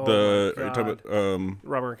it. Oh my God.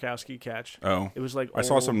 Robert Gronkowski catch. Oh, it was like I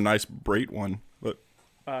saw some nice Brait one, but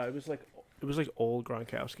it was like old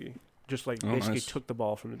Gronkowski. Just like basically took the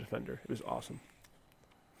ball from the defender. It was awesome.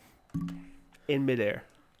 In midair.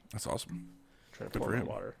 That's awesome. Trying to pour in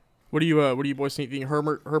water. What do you boys think?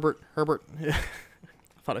 Herbert.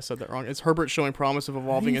 I thought I said that wrong. Is Herbert showing promise of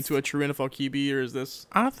evolving into a true NFL QB, or is this?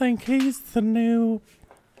 I think he's the new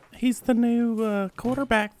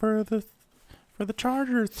quarterback for the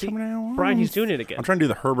Chargers from now on. Brian, he's doing it again. I'm trying to do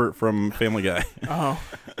the Herbert from Family Guy. Oh,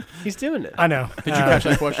 he's doing it. I know. Did you catch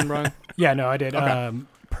that question, Brian? Yeah, no, I did. Okay.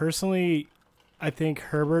 Personally, I think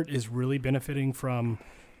Herbert is really benefiting from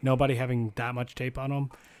nobody having that much tape on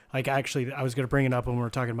him. Like, actually, I was going to bring it up when we were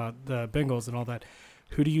talking about the Bengals and all that.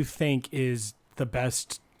 Who do you think is the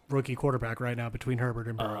best rookie quarterback right now between Herbert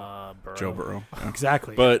and Burrow? Joe Burrow. Yeah.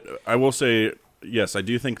 Exactly. But I will say, yes, I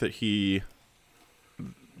do think that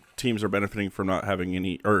teams are benefiting from not having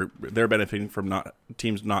any, or they're benefiting from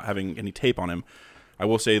teams not having any tape on him. I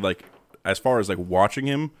will say, like, as far as like watching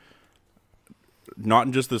him, not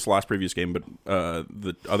in just this last previous game, but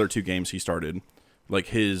the other two games he started, like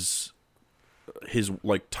his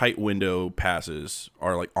like tight window passes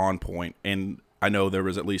are like on point. And I know there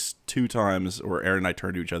was at least 2 times where Aaron and I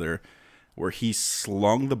turned to each other where he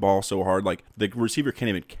slung the ball so hard, like the receiver can't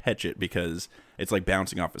even catch it because it's like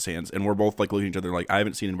bouncing off his hands. And we're both like looking at each other like, I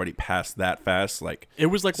haven't seen anybody pass that fast. Like it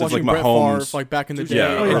was like like watching Brett Favre like back in the day.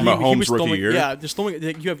 Yeah, or Mahomes rookie year. Yeah, just throwing.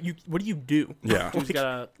 What do you do? Yeah, he's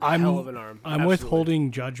got a hell of an arm. I'm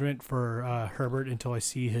withholding judgment for Herbert until I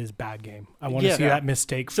see his bad game. I want to see that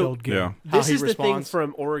mistake-filled game. Yeah. This is the thing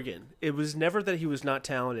from Oregon. It was never that he was not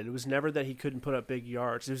talented. It was never that he couldn't put up big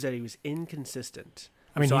yards. It was that he was inconsistent.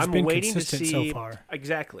 I mean, so he's I'm been waiting consistent to see, so far.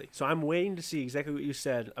 Exactly. So I'm waiting to see exactly what you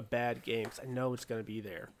said, a bad game, because I know it's going to be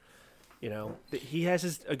there. You know, he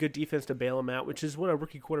has a good defense to bail him out, which is what a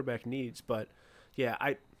rookie quarterback needs. But, yeah,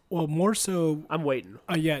 more so, I'm waiting.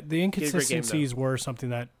 Yeah, the inconsistencies were something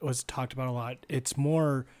that was talked about a lot. It's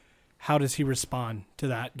more, how does he respond to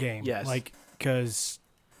that game? Yes. Like, because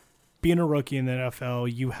being a rookie in the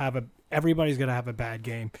NFL, everybody's going to have a bad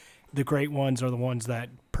game. The great ones are the ones that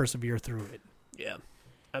persevere through it. Yeah.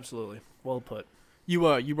 Absolutely. Well put. You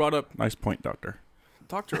brought up nice point, Doctor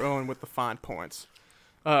Owen with the fine points.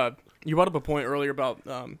 You brought up a point earlier about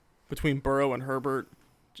between Burrow and Herbert,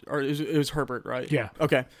 or it was Herbert, right? Yeah.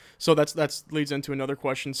 Okay. So that's leads into another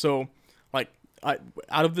question. So, like,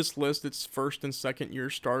 out of this list, it's first and second year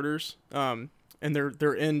starters, and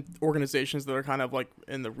they're in organizations that are kind of like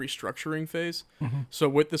in the restructuring phase. Mm-hmm. So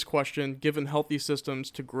with this question, given healthy systems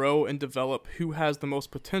to grow and develop, who has the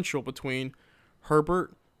most potential between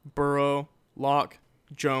Herbert, Burrow, Locke,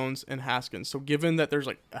 Jones, and Haskins? So given that there's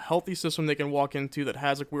like a healthy system they can walk into that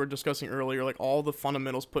has, like we were discussing earlier, like all the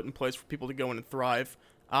fundamentals put in place for people to go in and thrive,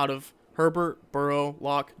 out of Herbert, Burrow,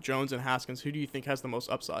 Locke, Jones, and Haskins, who do you think has the most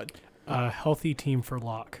upside? Healthy team for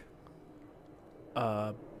Locke.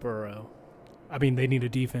 Burrow. I mean, they need a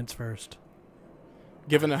defense first.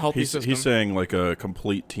 Given a healthy system. He's saying like a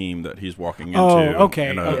complete team that he's walking into. Oh,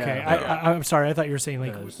 okay, okay. Yeah. I'm sorry. I thought you were saying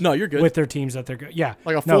like no, you're good. With their teams that they're good. Yeah,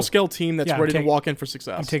 like a full-scale team that's ready to walk in for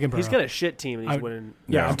success. I'm taking Burrow. He's got a shit team and he's winning.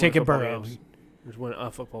 Yeah, I'm taking Burrow. He's winning a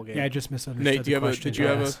football game. Yeah, I just misunderstood. Nate, did you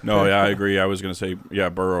have a? No, yeah, I agree. I was gonna say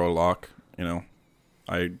Burrow or Locke. You know,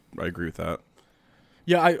 I agree with that.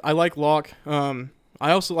 Yeah, I like Locke. I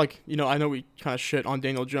also like, I know we kind of shit on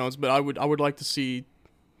Daniel Jones, but I would like to see,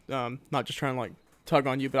 not just trying to like tug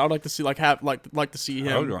on you, but I would like to see like to see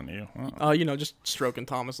him. Tug on you? Just stroking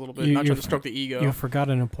Thomas a little bit, not trying to stroke the ego. You forgot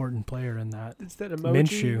an important player in that. Is that emoji?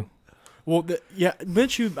 Minshew. Well,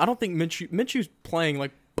 Minshew. I don't think Minshew's playing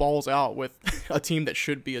like balls out with a team that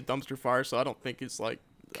should be a dumpster fire. So I don't think it's like.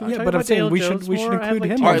 Yeah, but I'm saying we should include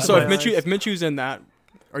him. All right, so if Minshew's in that,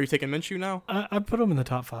 Are you taking Minshew now? I put him in the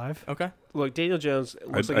top 5. Okay. Look, Daniel Jones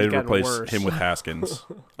looks like I'd he's gotten replace worse. him with Haskins.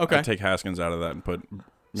 Okay. I'd take Haskins out of that and put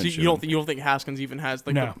So Minshew. you don't think Haskins even has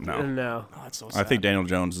like No. No. Oh, that's so sad. I think Daniel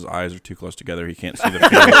Jones' eyes are too close together. He can't see the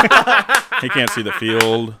field. He can't see the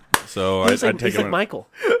field. So I'd take he's him. like Michael.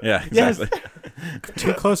 Yeah, exactly.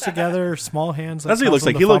 Too close together, small hands. That's what he looks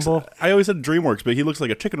like. He looks. I always said DreamWorks, but he looks like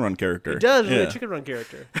a Chicken Run character. He does, Yeah. like a Chicken Run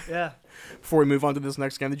character. Yeah. Before we move on to this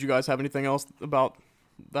next game, did you guys have anything else about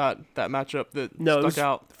that matchup that No, it stuck was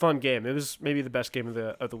out? a fun game. It was maybe the best game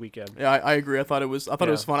of the weekend. Yeah, I agree. I thought it was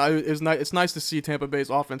fun. It's nice to see Tampa Bay's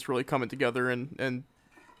offense really coming together and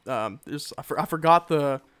I forgot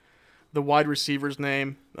the wide receiver's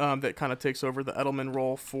name that kind of takes over the Edelman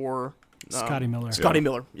role for Scotty Miller. Scotty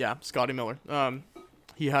Miller. Yeah, Scotty Miller.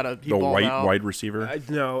 He The balled out. wide receiver.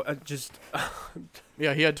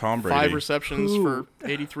 Yeah, he had Tom Brady. 5 receptions for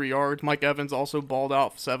 83 yards. Mike Evans also balled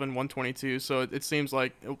out 7, 122. So it seems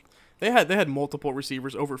like they had multiple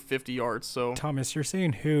receivers over 50 yards. So Thomas, you're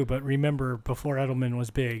saying who, but remember before Edelman was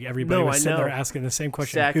big, everybody was sitting there asking the same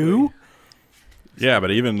question. Exactly. Who? Yeah,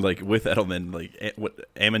 but even like with Edelman, like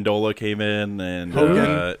Amendola came in and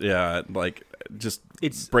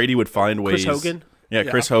Brady would find ways. Chris Hogan. Yeah,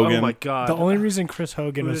 Chris Hogan. Oh my God. The only reason Chris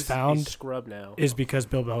Hogan was He's found scrub now. is because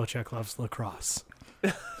Bill Belichick loves lacrosse.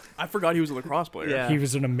 I forgot he was a lacrosse player. Yeah. He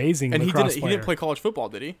was an amazing And lacrosse he player. didn't play college football,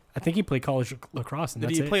 did he? I think he played college lacrosse, and Did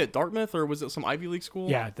that's he it. play at Dartmouth, or was it some Ivy League school?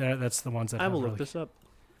 Yeah, that's the ones that I have will look really- this up.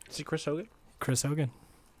 Is he Chris Hogan? Chris Hogan.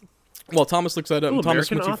 Well, Thomas looks that up. Ooh, Thomas,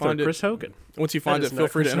 American once you author, find Chris Hogan. once you find That it, is feel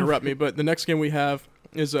not free to Chris interrupt me. But the next game we have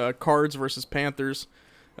is Cards versus Panthers.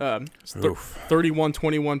 It's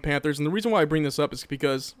 31-21 Panthers. And the reason why I bring this up is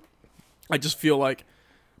because I just feel like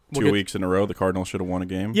 2 weeks in a row, the Cardinals should have won a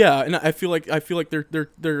game. Yeah, and I feel like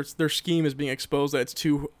their scheme is being exposed that it's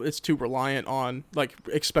too reliant on like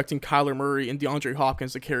expecting Kyler Murray and DeAndre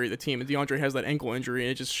Hopkins to carry the team, and DeAndre has that ankle injury,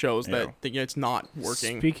 and it just shows that it's not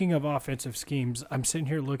working. Speaking of offensive schemes, I'm sitting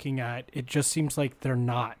here looking at it. Just seems like they're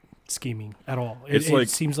not scheming at all. It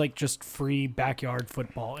seems like just free backyard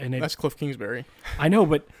football, and That's Cliff Kingsbury. I know,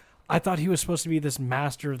 but I thought he was supposed to be this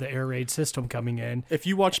master of the air raid system coming in. If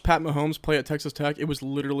you watched Pat Mahomes play at Texas Tech, it was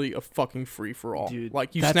literally a fucking free for all. Dude,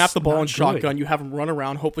 like you that's snap the ball not in shotgun, good. you have him run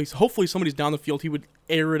around. Hopefully somebody's down the field. He would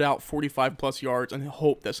air it out 45 plus yards and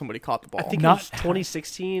hope that somebody caught the ball. I think it was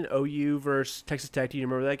 2016 OU versus Texas Tech. Do you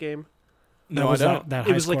remember that game? No, I don't. That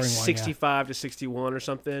It was like high-scoring one, 65-61 or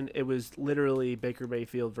something. It was literally Baker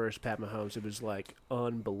Mayfield versus Pat Mahomes. It was like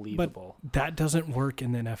unbelievable. But that doesn't work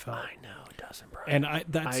in the NFL. I know it doesn't, bro. And I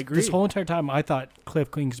agree. This whole entire time, I thought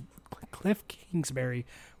Cliff Kingsbury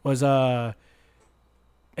was an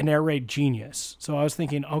air raid genius. So I was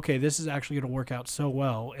thinking, okay, this is actually going to work out so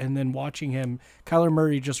well. And then watching him, Kyler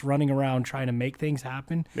Murray just running around trying to make things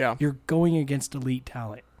happen. Yeah. You're going against elite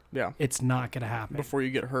talent. Yeah. It's not going to happen. Before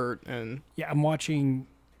you get hurt and Yeah, I'm watching,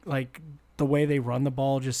 like, the way they run the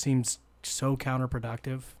ball just seems so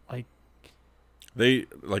counterproductive. Like,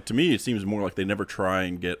 To me, it seems more like they never try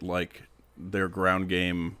and get like their ground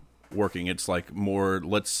game working. It's like more,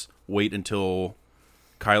 let's wait until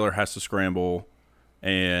Kyler has to scramble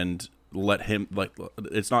and let him, like,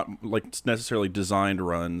 it's not like necessarily designed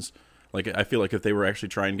runs. Like, I feel like if they were actually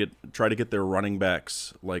try to get their running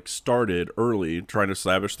backs like started early, trying to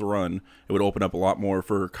establish the run, it would open up a lot more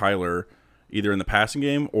for Kyler, either in the passing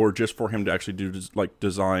game or just for him to actually do like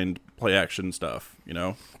designed play action stuff.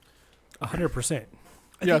 100%.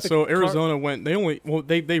 yeah. So Arizona went.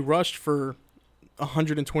 They rushed for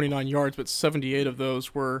 129 yards, but 78 of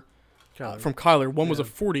those were from Kyler. One was a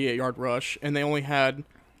 48-yard rush, and they only had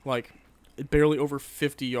like barely over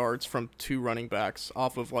 50 yards from 2 running backs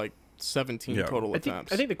off of like 17 total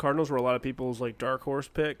attempts. I think the Cardinals were a lot of people's like dark horse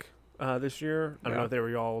pick this year. I don't know if they were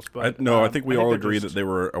y'all's, but I think we all agree that they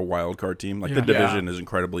were a wild card team. Like the division is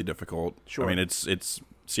incredibly difficult. Sure. I mean, it's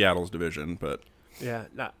Seattle's division, but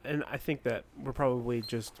and I think that we're probably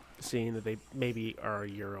just seeing that they maybe are a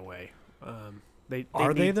year away. They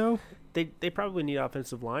though? They probably need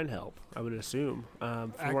offensive line help, I would assume.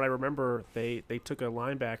 From what I remember, they took a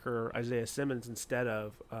linebacker, Isaiah Simmons, instead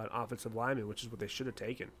of an offensive lineman, which is what they should have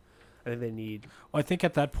taken. I think they need. Well, I think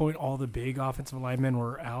at that point all the big offensive linemen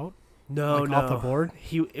were out. No, off the board.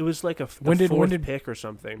 It was like a when did pick or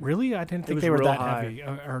something. Really, I didn't think they were that heavy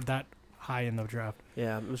or that high in the draft.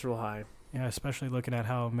 Yeah, it was real high. Yeah, especially looking at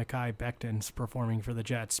how Mekhi Becton's performing for the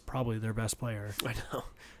Jets, probably their best player. I know.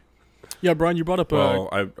 Yeah, Brian, you brought up.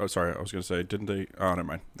 I'm sorry. I was going to say, didn't they? Oh, never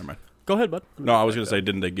mind. Go ahead, bud. No, I was going to say,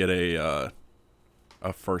 didn't they get a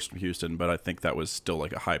first from Houston? But I think that was still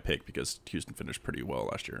like a high pick because Houston finished pretty well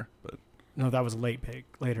last year. But no, that was a late pick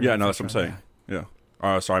later. Yeah, no, that's what I'm saying.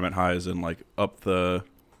 Yeah. So I meant high as in like up the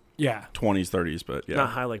Yeah. 20s, 30s, but yeah. Not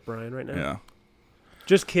high like Brian right now. Yeah.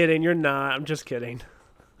 Just kidding. You're not. I'm just kidding.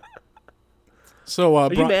 So,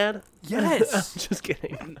 Are you mad? Yes. Just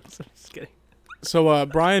kidding. Just kidding. So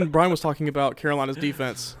Brian was talking about Carolina's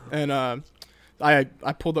defense, and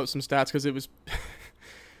I pulled up some stats because it was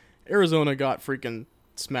Arizona got freaking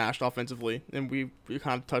smashed offensively, and we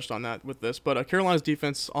kind of touched on that with this. But Carolina's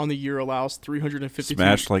defense on the year allows 352.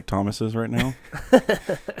 Smashed like Thomas is right now.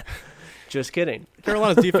 Just kidding.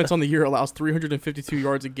 Carolina's defense on the year allows 352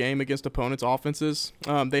 yards a game against opponents' offenses.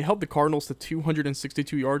 They held the Cardinals to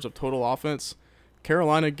 262 yards of total offense.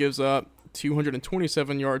 Carolina gives up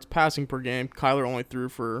 227 yards passing per game. Kyler only threw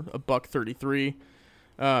for $133.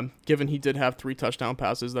 Given he did have 3 touchdown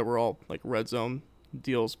passes that were all like red zone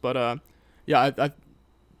deals. But I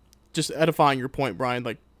just edifying your point, Brian.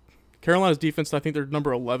 Like Carolina's defense, I think they're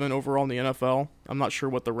number 11 overall in the NFL. I'm not sure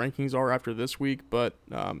what the rankings are after this week, but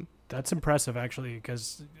that's impressive actually,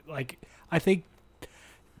 because like I think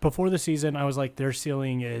before the season I was like their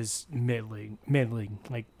ceiling is middling,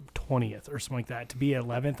 like 20th or something like that. To be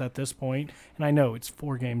 11th at this point, and I know it's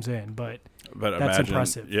 4 games in, but that's imagine,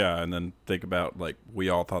 impressive. Yeah, and then think about like we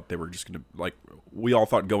all thought they were just going to we all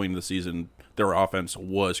thought going into the season their offense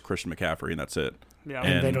was Christian McCaffrey and that's it. Yeah,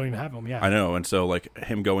 and they don't even have him. Yeah, I know, and so like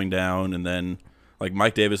him going down, and then like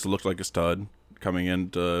Mike Davis looked like a stud coming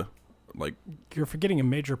into like. You're forgetting a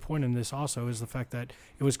major point in this also is the fact that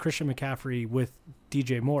it was Christian McCaffrey with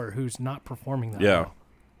DJ Moore who's not performing that well.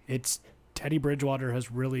 It's Teddy Bridgewater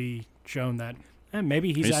has really shown that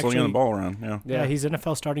maybe he's actually slinging the ball around. Yeah, he's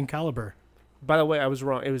NFL starting caliber. By the way, I was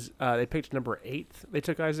wrong. It was they picked number 8. They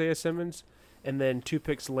took Isaiah Simmons, and then 2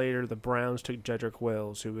 picks later, the Browns took Jedrick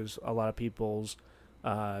Wills, who was a lot of people's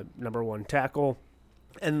number 1 tackle,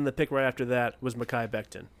 and then the pick right after that was Mekhi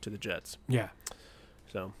Becton to the Jets. Yeah.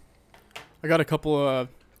 So, I got a couple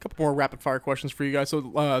more rapid fire questions for you guys.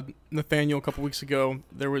 So Nathaniel, a couple weeks ago,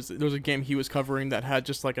 there was a game he was covering that had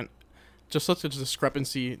just such a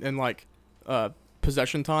discrepancy in like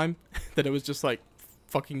possession time that it was just like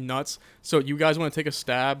fucking nuts. So you guys want to take a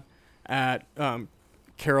stab at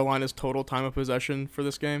Carolina's total time of possession for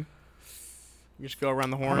this game? You just go around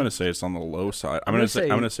the horn. I'm going to say it's on the low side. I'm going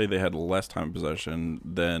to say they had less time of possession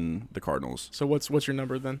than the Cardinals. So what's your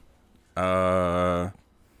number then?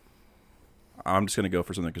 I'm just going to go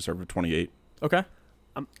for something conservative, 28. Okay.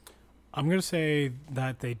 I'm going to say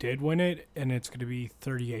that they did win it, and it's going to be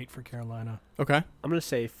 38 for Carolina. Okay. I'm going to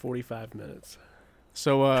say 45 minutes.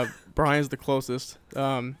 So Brian's the closest.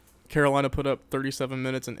 Carolina put up 37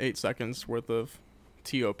 minutes and 8 seconds worth of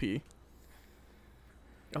TOP. I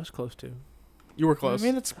was close too. You were close. I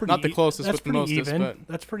mean, that's pretty not the closest, that's but the pretty mostest. even. But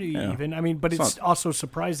that's pretty even. I mean, but it's also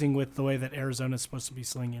surprising with the way that Arizona's supposed to be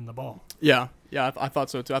slinging the ball. Yeah, I thought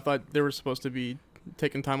so too. I thought they were supposed to be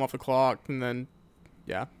taking time off the clock, and then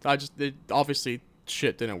obviously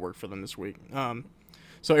shit didn't work for them this week.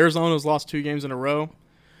 So Arizona's lost 2 games in a row.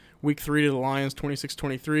 Week 3 to the Lions,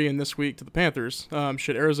 26-23, and this week to the Panthers.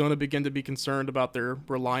 Should Arizona begin to be concerned about their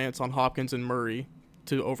reliance on Hopkins and Murray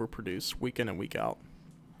to overproduce week in and week out?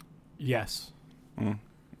 Yes.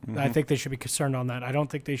 Mm-hmm. I think they should be concerned on that. I don't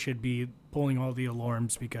think they should be pulling all the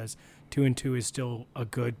alarms because 2-2 is still a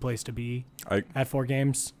good place to be at 4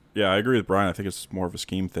 games. Yeah, I agree with Brian. I think it's more of a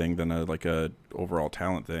scheme thing than a overall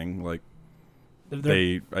talent thing. Like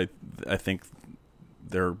I think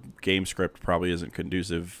their game script probably isn't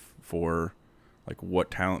conducive for like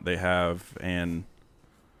what talent they have and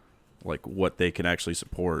like what they can actually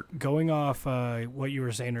support. Going off what you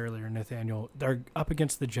were saying earlier, Nathaniel, they're up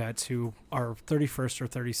against the Jets, who are 31st or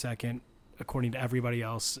 32nd according to everybody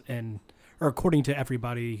else, or according to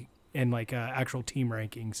everybody in like actual team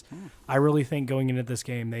rankings. I really think going into this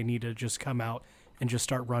game, they need to just come out and just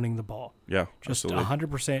start running the ball. Yeah, just absolutely.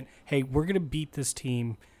 100%. Hey, we're going to beat this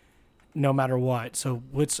team no matter what. So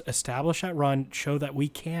let's establish that run, show that we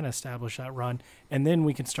can establish that run, and then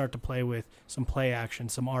we can start to play with some play action,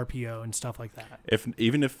 some RPO and stuff like that.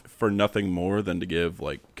 Even if for nothing more than to give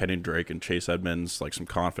like Kenny Drake and Chase Edmonds like some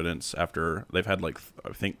confidence after they've had like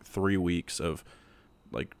I think 3 weeks of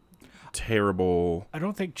like terrible. I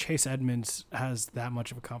don't think Chase Edmonds has that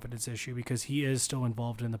much of a confidence issue because he is still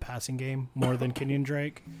involved in the passing game more than Kenyon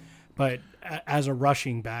Drake. But as a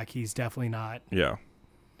rushing back, he's definitely not. Yeah.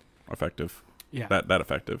 Effective. Yeah. That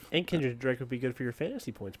effective. And Kendrick Drake would be good for your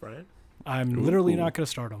fantasy points, Brian. I'm literally not going to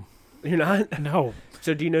start him. You're not? No.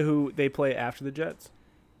 So do you know who they play after the Jets?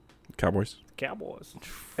 Cowboys.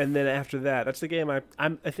 And then after that, that's the game I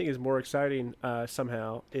think is more exciting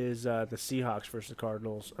somehow is the Seahawks versus the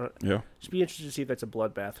Cardinals. Yeah. Just be interested to see if that's a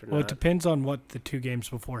bloodbath or not. Well, it depends on what the 2 games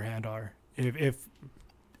beforehand are. If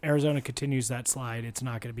Arizona continues that slide, it's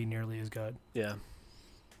not going to be nearly as good. Yeah.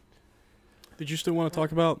 Did you still want to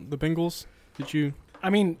talk about the Bengals? Did you? I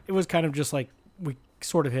mean, it was kind of just like we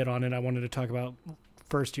sort of hit on it. I wanted to talk about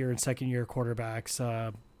first year and second year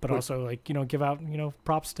quarterbacks, but also like give out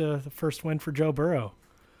props to the first win for Joe Burrow.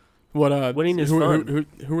 What winning is fun.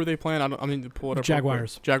 Who are they playing? I need to pull it up.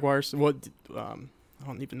 Jaguars. Jaguars. What? I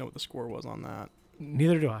don't even know what the score was on that.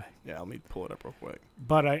 Neither do I. Yeah, let me pull it up real quick.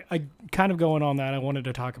 But I kind of going on that, I wanted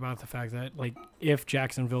to talk about the fact that, like, if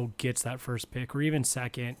Jacksonville gets that first pick or even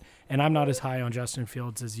second, and I'm not as high on Justin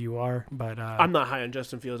Fields as you are, but I'm not high on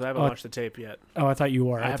Justin Fields. I haven't watched the tape yet. Oh, I thought you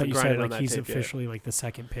were. I thought you said like he's officially like the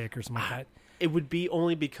second pick or something like that. It would be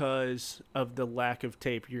only because of the lack of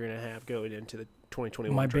tape you're going to have going into the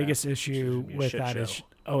 2021 My draft, biggest issue with that show. is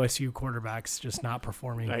OSU quarterbacks just not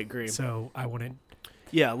performing. I agree. So I wouldn't.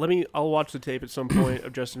 Yeah, I'll watch the tape at some point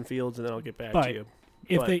of Justin Fields, and then I'll get back to you.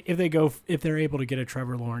 If they're able to get a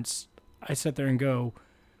Trevor Lawrence, I sit there and go,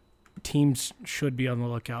 teams should be on the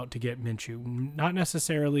lookout to get Minshew. Not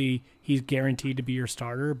necessarily he's guaranteed to be your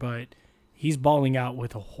starter, but he's balling out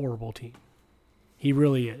with a horrible team. He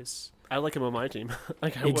really is. I like him on my team.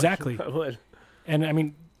 Exactly. I would. And I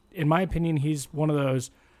mean, in my opinion, he's one of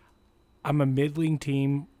those. I'm a middling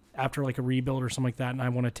team after like a rebuild or something like that, and I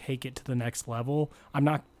want to take it to the next level. I'm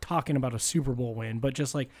not talking about a Super Bowl win, but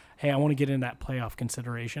just like, hey, I want to get in that playoff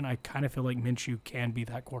consideration. I kind of feel like Minshew can be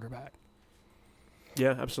that quarterback.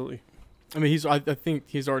 Yeah, absolutely. I mean, I think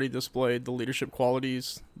he's already displayed the leadership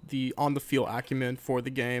qualities, the on-the-field acumen for the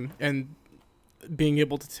game, and being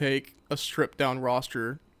able to take a stripped-down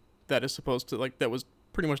roster that is supposed to, like, that was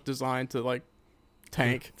pretty much designed to, like,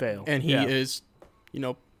 tank. Fail. And he is,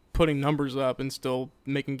 putting numbers up and still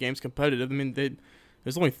making games competitive. I mean, it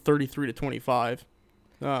was only 33-25.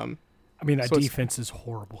 I mean, that defense is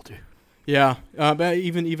horrible, dude. Yeah, but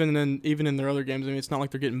even in their other games, I mean, it's not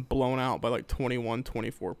like they're getting blown out by like 21,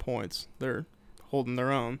 24 points. They're holding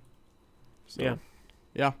their own. So,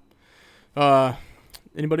 yeah.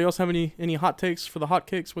 Anybody else have any hot takes for the hot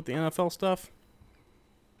cakes with the NFL stuff?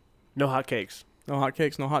 No hot cakes. No hot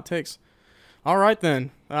cakes. No hot takes. All right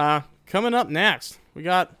then. Coming up next, we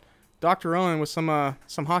got Dr. Owen with some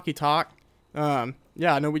hockey talk.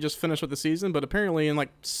 Yeah, I know we just finished with the season, but apparently in like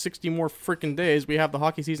 60 more freaking days, we have the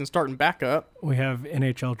hockey season starting back up. We have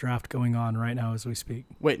NHL Draft going on right now as we speak.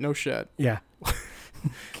 Wait, no shit. Yeah.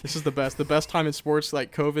 This is the best. The best time in sports.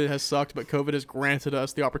 Like, COVID has sucked, but COVID has granted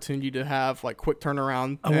us the opportunity to have like quick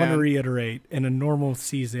turnaround. I want to reiterate, in a normal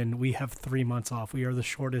season, we have 3 months off. We are the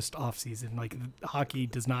shortest off season. Like, hockey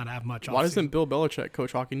does not have much off. Why doesn't Bill Belichick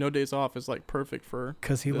coach hockey? No days off is like perfect for.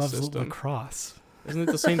 Because he loves lacrosse. Isn't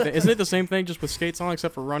it the same thing? Isn't it the same thing just with skates on,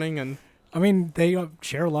 except for running and? I mean, they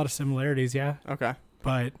share a lot of similarities, yeah. Okay.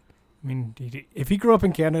 But I mean, if he grew up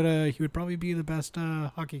in Canada, he would probably be the best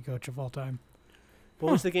hockey coach of all time.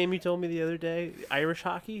 What was the game you told me the other day? Irish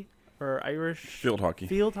hockey or Irish field hockey?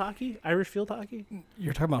 Field hockey? Irish field hockey?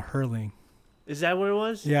 You're talking about hurling. Is that what it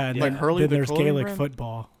was? Yeah, like hurling. Then there's Gaelic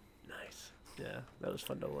football. Nice. Yeah, that was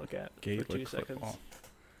fun to look at. Gaelic for 2 football. seconds.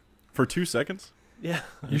 For 2 seconds? Yeah.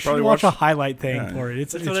 You should watch a highlight thing for it.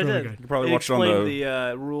 It's what really I did. good. You probably they watch it on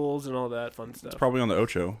the rules and all that fun stuff. It's probably on the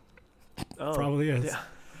Ocho. Oh, probably is. Yeah.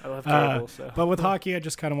 I don't have cable, so. But with hockey, I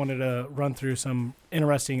just kind of wanted to run through some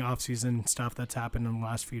interesting off-season stuff that's happened in the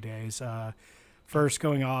last few days. First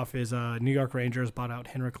going off is New York Rangers bought out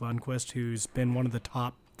Henrik Lundqvist, who's been one of the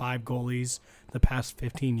top 5 goalies the past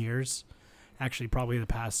 15 years. Actually, probably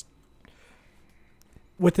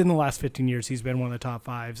within the last 15 years, he's been one of the top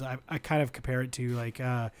 5s. I kind of compare it to like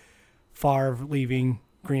Favre leaving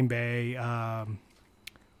Green Bay,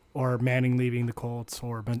 or Manning leaving the Colts,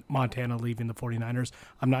 or Montana leaving the 49ers.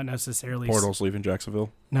 I'm not necessarily... Bortles leaving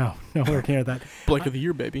Jacksonville. No, nowhere near that. Blake of the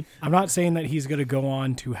year, baby. I'm not saying that he's going to go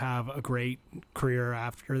on to have a great career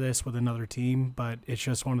after this with another team, but it's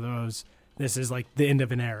just one of those, this is like the end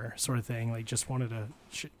of an era sort of thing. Like, just wanted to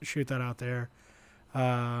shoot that out there.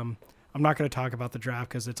 I'm not going to talk about the draft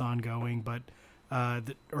because it's ongoing, but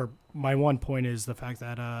my one point is the fact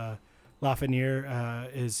that Lafreniere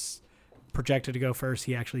is projected to go first.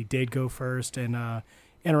 He actually did go first, and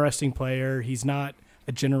interesting player. He's not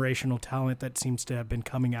a generational talent that seems to have been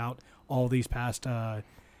coming out all these past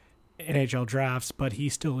NHL drafts, but he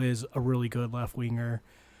still is a really good left winger.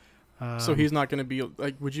 So he's not going to be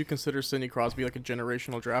like. Would you consider Sidney Crosby like a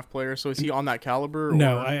generational draft player? So is he on that caliber?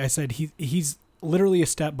 No, I said he's literally a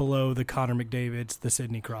step below the Connor McDavid's, the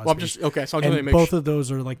Sidney Crosby. Well, I'm just okay. So I'm just and both of those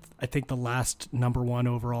are like, I think, the last number 1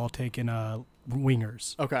 overall taken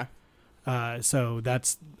wingers. Okay. So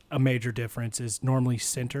that's a major difference. Is normally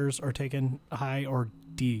centers are taken high or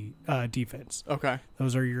defense. Okay.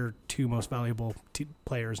 Those are your 2 most valuable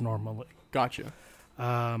players normally. Gotcha.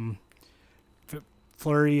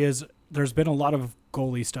 Fleury is there's been a lot of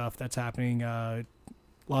goalie stuff that's happening.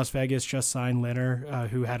 Las Vegas just signed Leonard,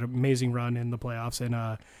 who had an amazing run in the playoffs,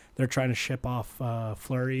 and they're trying to ship off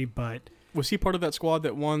Fleury, but was he part of that squad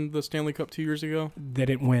that won the Stanley Cup 2 years ago? They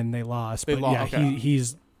didn't win; they lost. They lost. Yeah,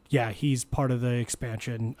 okay. he's part of the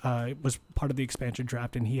expansion. Was part of the expansion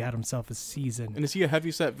draft, and he had himself a season. And is he a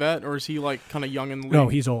heavyset vet, or is he like kind of young in the league? No,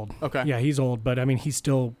 he's old. Okay. Yeah, he's old, but I mean, he's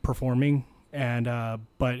still performing, and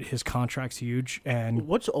but his contract's huge. And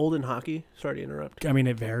what's old in hockey? Sorry to interrupt. I mean,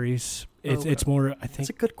 it varies. It's more. I think that's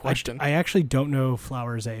a good question. I actually don't know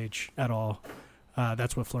Flower's age at all.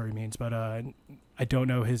 That's what Fleury means, but I don't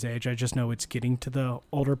know his age. I just know it's getting to the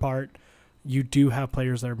older part. You do have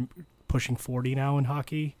players that are pushing 40 now in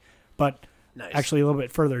hockey, but nice. Actually a little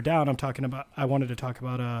bit further down, I wanted to talk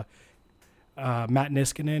about Matt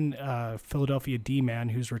Niskanen, Philadelphia D-man,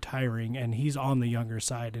 who's retiring, and he's on the younger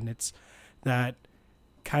side, and it's that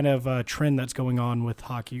kind of trend that's going on with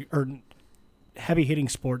hockey, or heavy hitting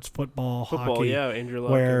sports, football, hockey, yeah, Andrew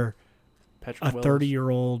Luck, where Patrick a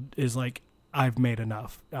 30-year-old is like, I've made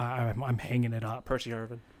enough. I'm hanging it up. Percy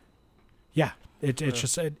Harvin. Yeah, it's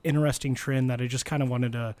just an interesting trend that I just kind of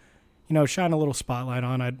wanted to, shine a little spotlight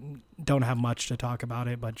on. I don't have much to talk about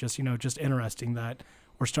it, but just interesting that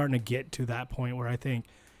we're starting to get to that point where I think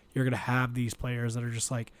you're going to have these players that are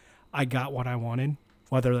just like, I got what I wanted,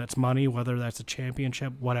 whether that's money, whether that's a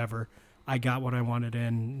championship, whatever. I got what I wanted,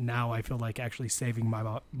 and now I feel like actually saving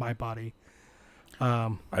my body.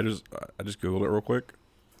 I just Googled it real quick.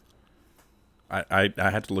 I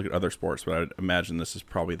had to look at other sports, but I would imagine this is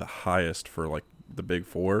probably the highest for like the big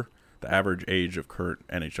four. The average age of current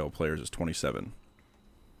NHL players is 27.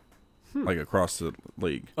 Like across the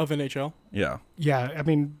league. Of NHL? Yeah. Yeah, I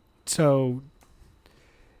mean, so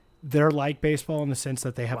they're like baseball in the sense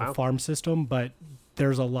that they have a farm system, but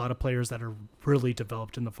there's a lot of players that are really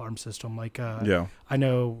developed in the farm system. Like, I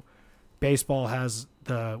know baseball has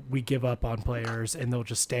we give up on players and they'll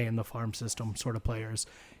just stay in the farm system sort of players.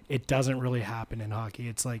 It doesn't really happen in hockey.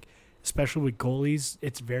 It's like, especially with goalies,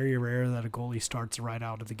 it's very rare that a goalie starts right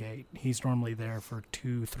out of the gate. He's normally there for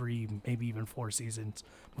 2, 3, maybe even 4 seasons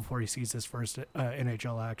before he sees his first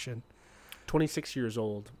NHL action. 26 years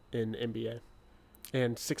old in NBA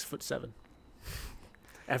and 6'7".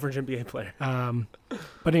 Average NBA player.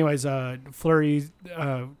 But anyways, Fleury,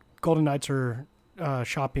 Golden Knights are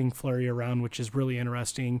shopping Fleury around, which is really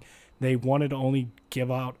interesting. They wanted to only give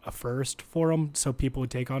out a first for him so people would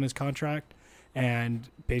take on his contract. And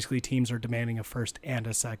basically teams are demanding a first and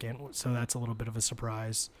a second. So that's a little bit of a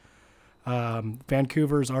surprise.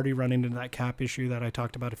 Vancouver's already running into that cap issue that I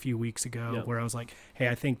talked about a few weeks ago, where I was like, hey,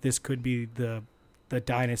 I think this could be the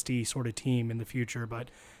dynasty sort of team in the future. But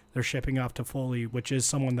they're shipping off to Foley, which is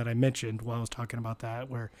someone that I mentioned while I was talking about that,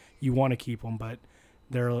 where you want to keep them, but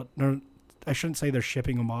they're I shouldn't say they're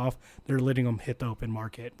shipping him off. They're letting him hit the open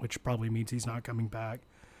market, which probably means he's not coming back.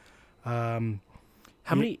 How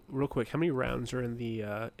many rounds are in the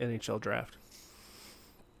NHL draft?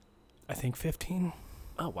 I think 15.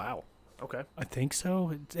 Oh, wow. Okay. I think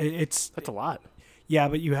so. That's a lot. Yeah,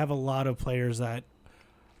 but you have a lot of players that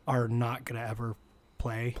are not going to ever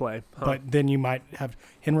play. Huh. But then you might have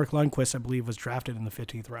Henrik Lundqvist, I believe, was drafted in the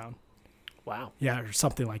 15th round. Wow. Yeah, or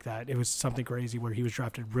something like that. It was something crazy where he was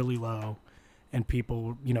drafted really low and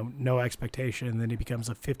people, no expectation. And then he becomes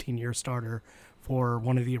a 15-year starter for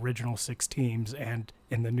one of the original 6 teams and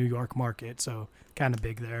in the New York market. So kind of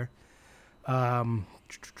big there.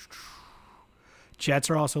 Jets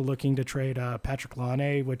are also looking to trade Patrick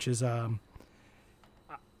Laine, which is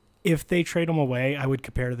if they trade him away, I would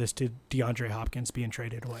compare this to DeAndre Hopkins being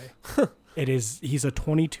traded away. He's a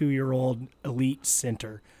 22-year-old elite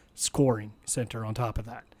center, scoring center on top of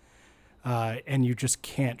that. And you just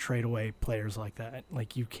can't trade away players like that.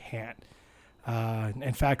 Like, you can't.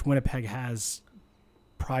 In fact, Winnipeg has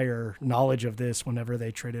prior knowledge of this whenever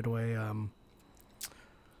they traded away I'm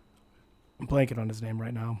blanking on his name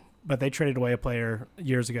right now. But they traded away a player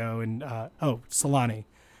years ago, and Solani.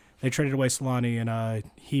 They traded away Solani, and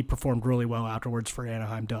he performed really well afterwards for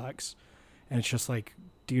Anaheim Ducks. And it's just like,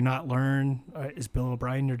 do you not learn? Is Bill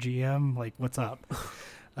O'Brien your GM? Like, what's up?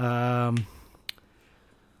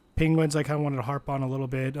 Penguins, I kind of wanted to harp on a little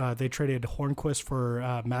bit. They traded Hornquist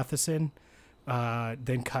for Matheson,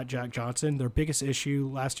 then cut Jack Johnson. Their biggest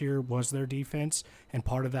issue last year was their defense, and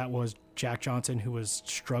part of that was Jack Johnson, who was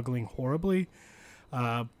struggling horribly.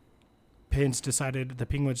 The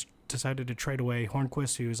Penguins decided to trade away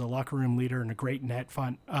Hornquist, who's a locker room leader and a great net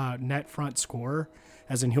front scorer,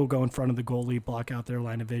 as in he'll go in front of the goalie, block out their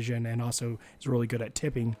line of vision, and also is really good at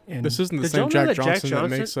tipping. And this isn't the same Jack Johnson that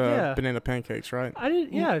makes banana pancakes, right? I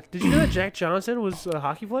didn't. Yeah, did you know that Jack Johnson was a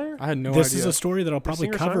hockey player? I had no This idea. is a story that I'll probably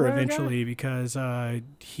cover eventually because I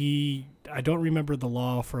don't remember the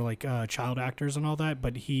law for like child actors and all that,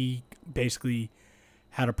 but he basically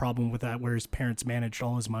had a problem with that where his parents managed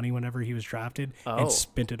all his money whenever he was drafted and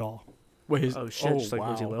spent it all. Wait, just like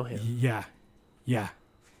Lindsay Lohan. Yeah.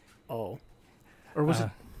 Oh. Or was it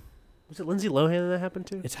Lindsay Lohan that happened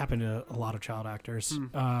to? It's happened to a lot of child actors.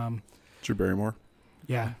 Drew Barrymore.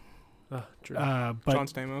 Yeah. True. But John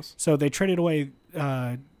Stamos. So they traded away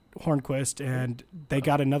Hornquist, and they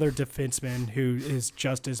got another defenseman who is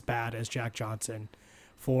just as bad as Jack Johnson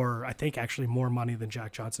for, I think, actually more money than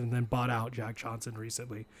Jack Johnson, and then bought out Jack Johnson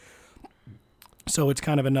recently. So it's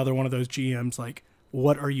kind of another one of those GMs like,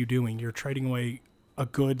 what are you doing? You're trading away a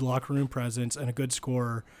good locker room presence and a good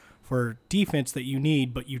scorer for defense that you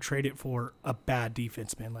need, but you trade it for a bad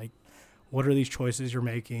defenseman. Like, what are these choices you're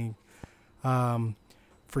making?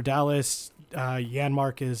 For Dallas,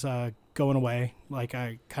 Janmark is going away. Like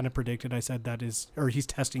I kind of predicted. I said he's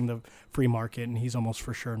testing the free market, and he's almost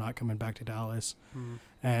for sure not coming back to Dallas.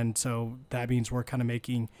 And so that means we're kind of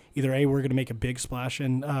making either A, we're going to make a big splash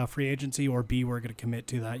in free agency, or B, we're going to commit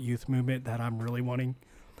to that youth movement that I'm really wanting.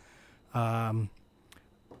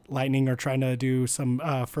 Lightning are trying to do some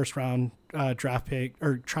first round draft pick,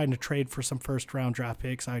 or trying to trade for some first round draft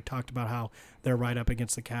picks. I talked about how they're right up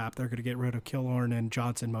against the cap. They're going to get rid of Killorn and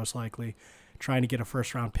Johnson most likely, trying to get a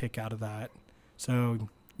first round pick out of that. So,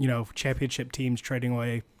 championship teams trading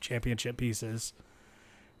away championship pieces.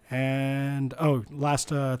 And last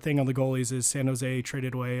thing on the goalies is San Jose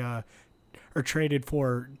traded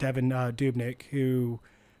for Devin Dubnyk, who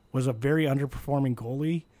was a very underperforming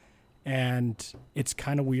goalie. And it's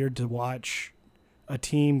kind of weird to watch a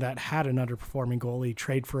team that had an underperforming goalie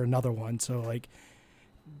trade for another one. So, like,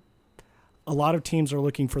 a lot of teams are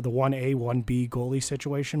looking for the 1A, 1B goalie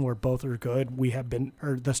situation where both are good.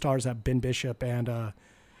 The Stars have Ben Bishop and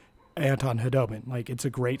Anton Khudobin. Like, it's a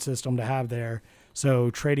great system to have there. So,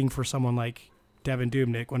 trading for someone like Devin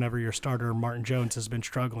Dubnyk whenever your starter, Martin Jones, has been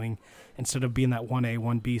struggling, instead of being that 1A,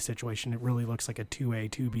 1B situation, it really looks like a 2A,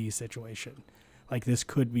 2B situation. Like, this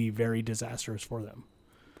could be very disastrous for them.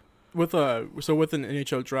 With an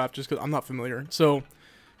NHL draft, just because I'm not familiar, so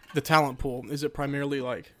the talent pool, is it primarily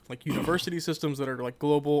like university systems that are like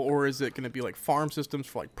global, or is it going to be like farm systems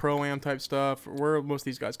for like pro-am type stuff? Where are most of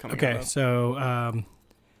these guys coming out of? Okay, so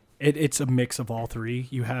it's a mix of all three.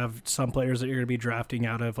 You have some players that you're going to be drafting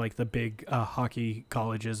out of like the big hockey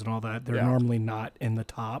colleges and all that. They're normally not in the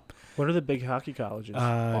top. What are the big hockey colleges?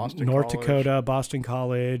 North Dakota, Boston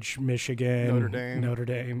College, Michigan, Notre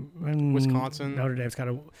Dame, Wisconsin. Notre Dame's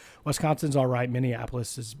Wisconsin's all right.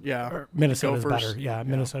 Minneapolis is Minnesota's better. Yeah,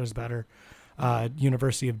 Minnesota's better.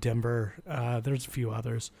 University of Denver. There's a few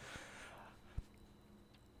others.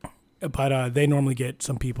 But they normally get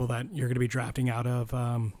some people that you're going to be drafting out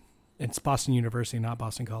of. It's Boston University, not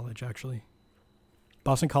Boston College, actually.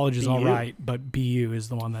 Boston College is all right, but BU is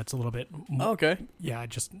the one that's a little bit... okay. Yeah, I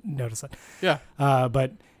just noticed that. Yeah.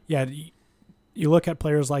 But, yeah, you look at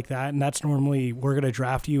players like that, and that's normally we're going to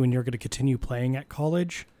draft you, and you're going to continue playing at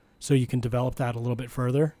college, so you can develop that a little bit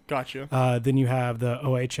further. Gotcha. Then you have the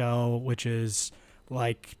OHL, which is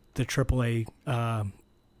like the AAA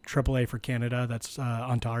for Canada. That's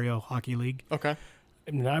Ontario Hockey League. Okay.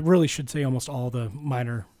 I mean, I really should say almost all the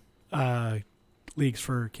minor leagues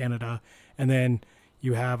for Canada. And then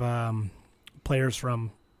you have players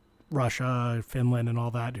from Russia, Finland, and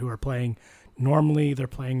all that who are playing. Normally, they're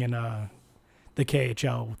playing in the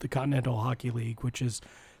KHL, the Continental Hockey League, which is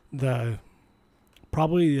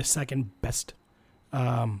probably the second best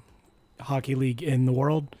hockey league in the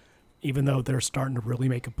world, even though they're starting to really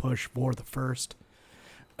make a push for the first.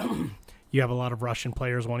 You have a lot of Russian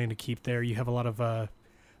players wanting to keep there. You have a lot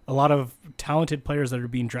of talented players that are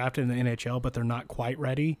being drafted in the NHL, but they're not quite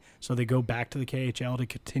ready. So they go back to the KHL to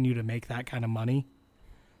continue to make that kind of money.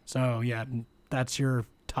 So, yeah, that's your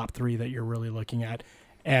top three that you're really looking at.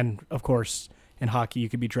 And, of course, in hockey, you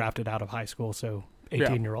could be drafted out of high school, so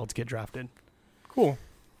 18-year-olds get drafted. Cool.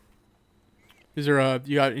 Is there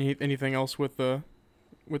you got anything else with the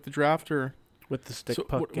draft, or with the stick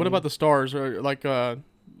puck? What about the Stars?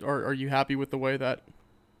 Are you happy with the way that?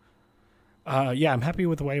 Yeah, I'm happy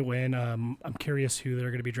with the way it went. I'm curious who they're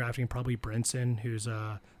going to be drafting. Probably Brinson, who's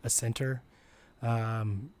a center,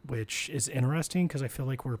 which is interesting because I feel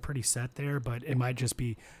like we're pretty set there, but it might just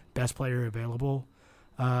be best player available.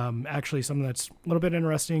 Actually, something that's a little bit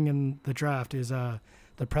interesting in the draft is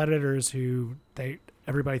the Predators, who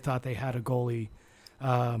everybody thought they had a goalie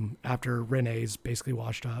after Rene's basically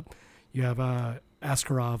washed up. You have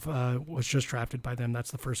Askarov was just drafted by them.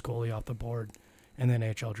 That's the first goalie off the board in the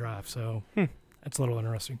NHL Draft. So it's a little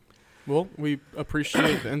interesting. Well, we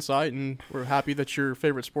appreciate the insight, and we're happy that your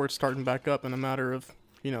favorite sport's starting back up in a matter of,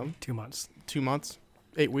 2 months. 2 months,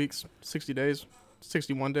 8 weeks, 60 days,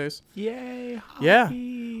 61 days. Yay! Hockey. Yeah.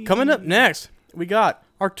 Coming up next, we got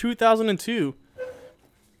our 2002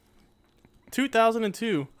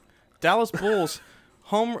 Dallas Bulls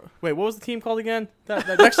home. Wait, what was the team called again? That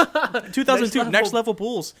next 2002 Next Level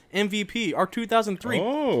Bulls MVP. Our 2003.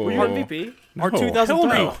 Oh, Were you MVP? Our No,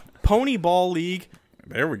 2003 hell no. Pony Ball League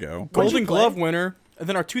There we go. Golden Glove winner, and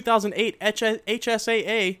then our 2008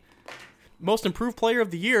 HSAA Most Improved Player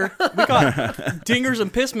of the Year. We got dingers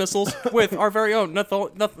and piss missiles with our very own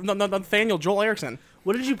Nathaniel Joel Erickson.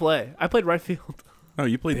 What did you play? I played right field. Oh,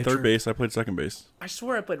 you played Pitcher. third base. I played second base. I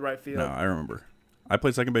swear I played right field. No, I remember. I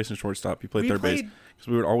played second base and shortstop. You played We third base. played- Because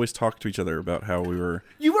we would always talk to each other about how we were.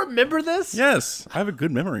 You remember this? Yes, I have a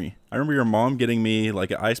good memory. I remember your mom getting me like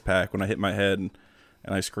an ice pack when I hit my head, and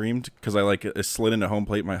I screamed because I slid into home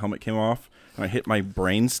plate. My helmet came off, and I hit my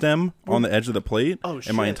brain stem on the edge of the plate. Oh,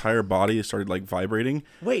 And my shit. entire body started vibrating.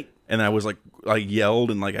 Wait. And I was I yelled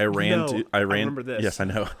and I ran. No, I I ran. remember this. Yes, I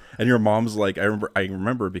know. And your mom's I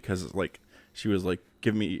remember because she was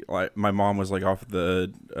giving me my mom was off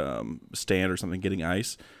the stand or something getting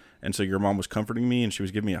ice. And so your mom was comforting me, and she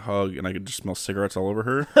was giving me a hug, and I could just smell cigarettes all over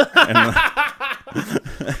her.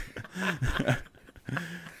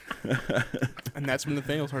 And that's when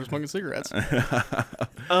Nathaniel started smoking cigarettes.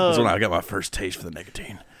 That's when I got my first taste for the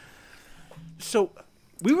nicotine. So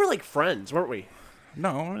we were like friends, weren't we?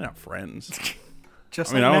 No, we're not friends.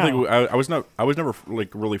 Just I mean, like I don't now. think I was never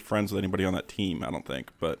really friends with anybody on that team. I don't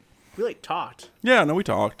think, but We talked. yeah, no, we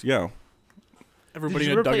talked. Yeah, Everybody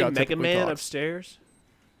Did in you the ever play dugout Mega typically Man talks. upstairs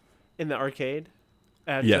in the arcade?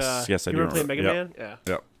 At, Yes, I you do ever played Mega remember. Man?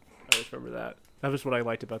 Yeah. Yep. I just remember that. That was what I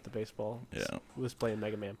liked about the baseball. Yeah. Was playing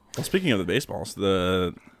Mega Man. Well, speaking of the baseballs,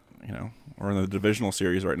 we're in the divisional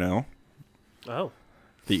series right now. Oh.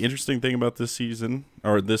 The interesting thing about this season,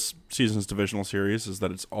 or this season's divisional series, is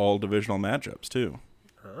that it's all divisional matchups too.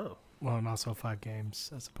 Oh. Well, and also 5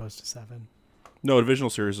 games as opposed to 7. No, divisional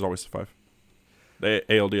series is always 5. The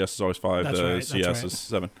ALDS is always 5. That's the right, that's CS right. is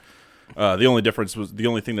 7. The only difference was the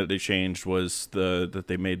only thing that they changed was that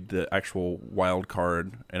they made the actual wild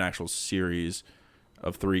card an actual series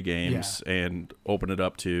of 3 games and opened it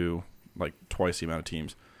up to twice the amount of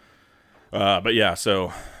teams. But yeah,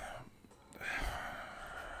 so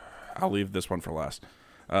I'll leave this one for last.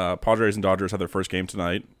 Padres and Dodgers had their first game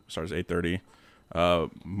tonight. Starts at 8:30.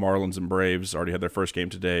 Marlins and Braves already had their first game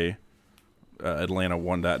today. Atlanta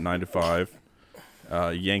won that 9-5.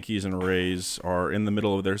 Yankees and Rays are in the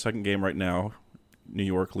middle of their second game right now. New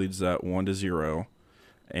York leads that 1-0,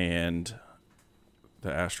 and the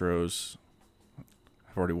Astros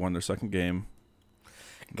have already won their second game.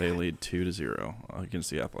 They lead 2-0 against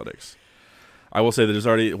the Athletics. I will say that there's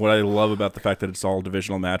already what I love about the fact that it's all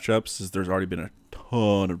divisional matchups is there's already been a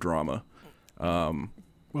ton of drama.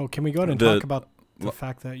 Well, can we go ahead and talk about the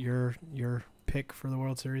fact that your pick for the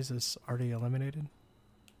World Series is already eliminated?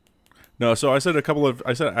 No, so I had a couple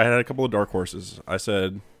of dark horses. I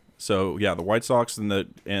said the White Sox and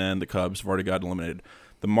the Cubs have already gotten eliminated.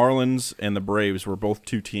 The Marlins and the Braves were both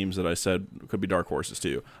 2 teams that I said could be dark horses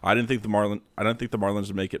too. I didn't think the Marlins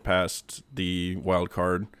would make it past the wild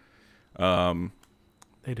card.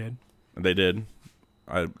 They did. They did.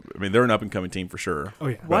 I mean, they're an up and coming team for sure. Oh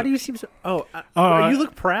yeah. Why do you seem so? You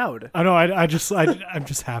look proud. I know. I'm just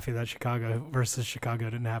happy that Chicago versus Chicago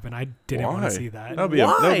didn't happen. I didn't want to see that. That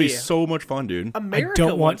would be so much fun, dude.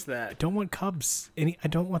 America wants that. I don't want Cubs. I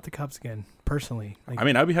don't want the Cubs again, personally. I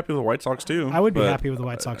mean, I'd be happy with the White Sox too. I would be happy with the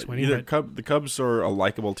White Sox winning. The Cubs are a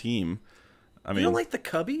likable team. I mean, You don't like the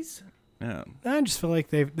Cubbies? yeah. I just feel like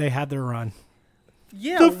they had their run.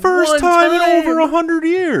 Yeah, The first one time in over 100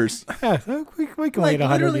 years. Yeah, we can wait 100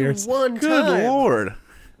 literally years. one Good time. Lord.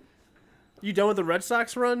 You done with the Red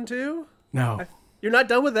Sox run too? No, You're not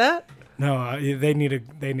done with that? no, they need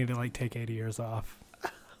to take 80 years off.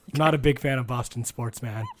 I'm not a big fan of Boston sports,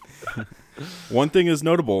 man. One thing is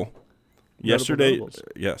notable. Yesterday, notables.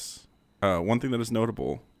 yes. One thing that is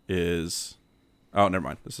notable is... Oh, never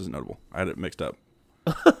mind. This isn't notable. I had it mixed up.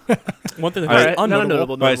 One thing All right, that's unnotable.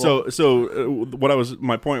 All right, so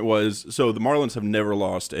my point was, so the Marlins have never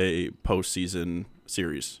lost a postseason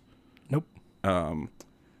series. Nope.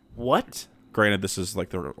 What? Granted, this is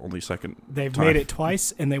their only second They've time. made it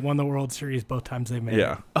twice, and they won the World Series both times they made it.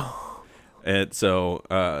 Yeah. And so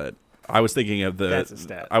I was thinking of That's a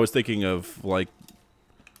stat. I was thinking of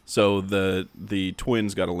So the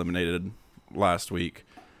Twins got eliminated last week.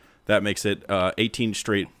 That makes it 18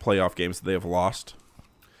 straight playoff games that they have lost.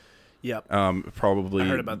 Yep. Probably I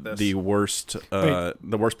heard about this. the worst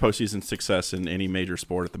postseason success in any major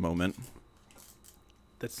sport at the moment.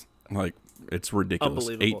 That's like it's ridiculous.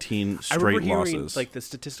 Unbelievable. 18 I remember straight hearing, losses. like the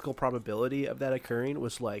statistical probability of that occurring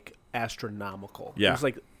was like astronomical. Yeah. It was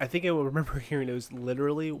like I think I remember hearing it was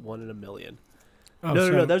literally 1 in a million. Oh,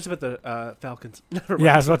 No. That was about the Falcons.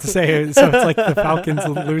 Yeah, I was about to say. So it's like the Falcons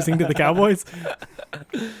losing to the Cowboys.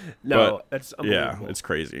 No, that's unbelievable. Yeah, it's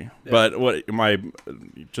crazy. Yeah. But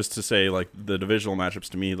just to say, like the divisional matchups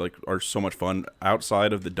to me like are so much fun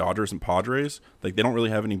outside of the Dodgers and Padres. Like they don't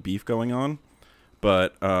really have any beef going on,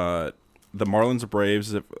 but the Marlins and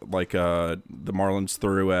Braves, the Marlins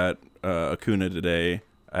threw at Acuna today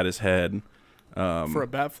at his head. For a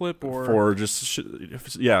bat flip or for just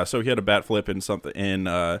so he had a bat flip and something and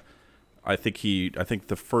I think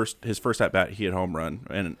his first at bat he had home run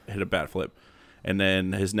and hit a bat flip, and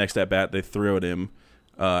then his next at bat they threw at him,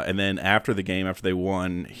 and then after the game after they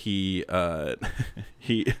won he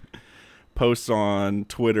he posts on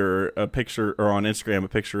Twitter a picture or on Instagram a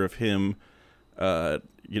picture of him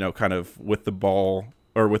kind of with the ball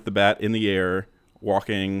or with the bat in the air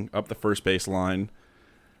walking up the first base line.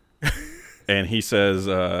 And he says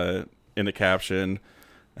in the caption,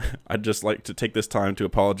 "I'd just like to take this time to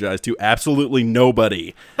apologize to absolutely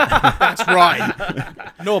nobody." That's right.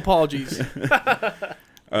 No apologies.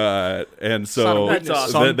 And so That's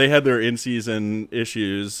awesome. they had their in-season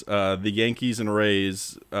issues. The Yankees and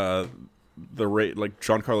Rays, like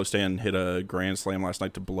Giancarlo Stanton hit a grand slam last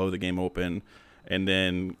night to blow the game open. And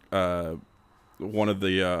then one of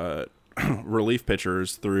the relief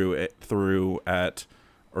pitchers threw at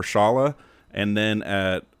Urshela. And then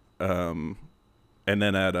at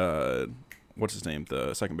what's his name?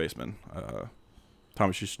 The second baseman.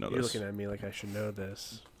 Thomas, you should know You're this. looking at me like I should know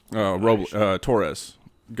this. Torres.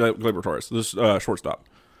 Gleyber Torres. This shortstop.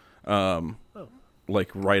 Like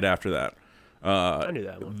right after that. I knew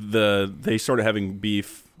that one. They started having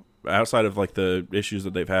beef outside of like the issues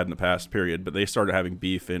that they've had in the past period, but they started having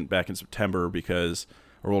beef back in September because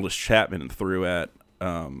Aroldis Chapman threw at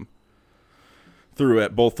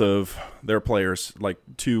both of their players, like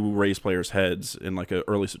two Rays players' heads in like a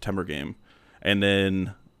early September game, and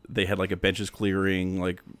then they had like a benches clearing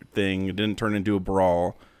like thing. It didn't turn into a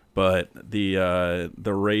brawl, but the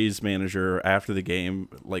Rays manager after the game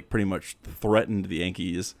like pretty much threatened the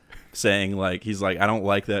Yankees, saying like he's like I don't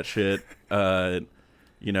like that shit. I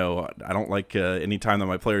don't like any time that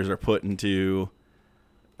my players are put into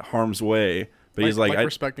harm's way. But he's like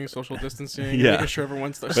respecting social distancing, yeah. making sure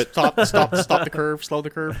everyone's stop the curve, slow the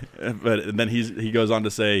curve. But then he goes on to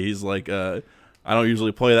say he's like, I don't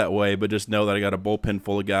usually play that way, but just know that I got a bullpen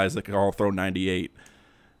full of guys that can all throw 98.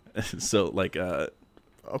 So like, okay,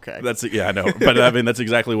 I know, but I mean that's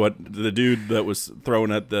exactly what the dude that was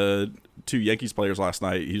throwing at the two Yankees players last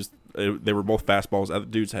night. They were both fastballs at the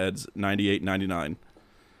dude's heads, 98, 99.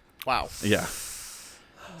 Wow. Yeah.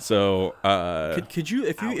 So could you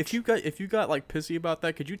if you got like pissy about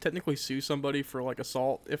that, could you technically sue somebody for like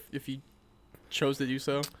assault if you chose to do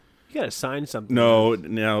so? You gotta sign something.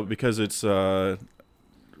 No, because it's that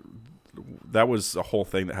was a whole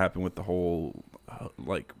thing that happened with the whole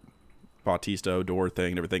like Bautista Odor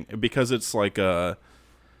thing and everything, because it's like I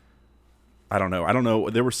don't know.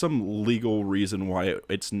 There was some legal reason why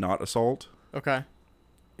it's not assault. Okay.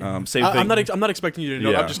 Same thing. I'm not expecting you to know.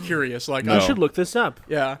 Yeah. I'm just curious. Like, You should look this up.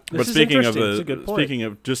 Yeah. This But is speaking of interesting. It's a good point. speaking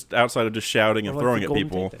of just outside of just shouting and Or like throwing the at Golden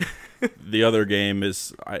people, Tate thing. the other game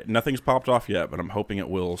is nothing's popped off yet, but I'm hoping it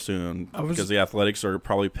will soon because the Athletics are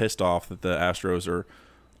probably pissed off that the Astros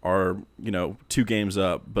are 2 games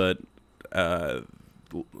up. But the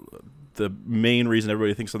main reason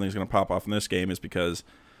everybody thinks something's going to pop off in this game is because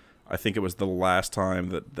I think it was the last time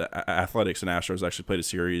that the Athletics and Astros actually played a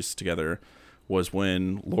series together. Was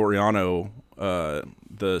when Laureano,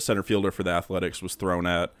 the center fielder for the Athletics, was thrown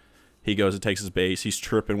at. He goes and takes his base. He's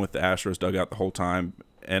tripping with the Astros dugout the whole time,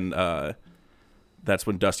 and that's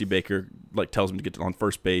when Dusty Baker like tells him to get on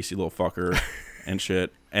first base, you little fucker, and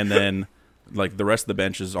shit. And then like the rest of the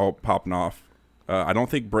bench is all popping off. I don't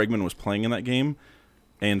think Bregman was playing in that game,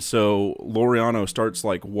 and so Laureano starts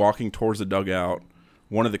like walking towards the dugout.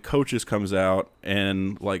 One of the coaches comes out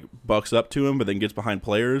and like bucks up to him, but then gets behind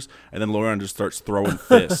players, and then Laureano just starts throwing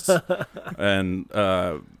fists. And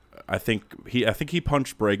I think he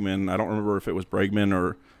punched Bregman. I don't remember if it was Bregman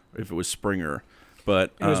or if it was Springer,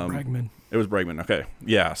 but it was Bregman. It was Bregman. Okay,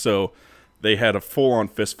 yeah. So they had a full-on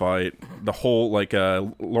fist fight. The whole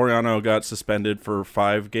Laureano got suspended for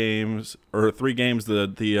 5 games or 3 games.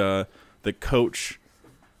 The coach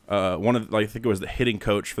I think it was the hitting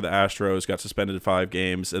coach for the Astros got suspended 5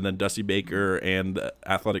 games, and then Dusty Baker and the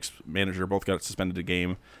athletics manager both got suspended a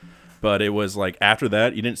game. But it was like after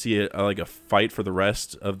that, you didn't see a fight for the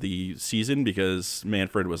rest of the season because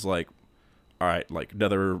Manfred was like, all right, like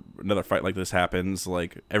another fight like this happens,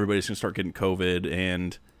 like everybody's gonna start getting COVID,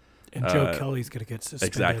 and Joe Kelly's gonna get suspended.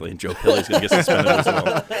 Exactly, and Joe Kelly's gonna get suspended as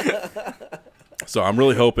well. So I'm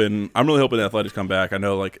really hoping the Athletics come back. I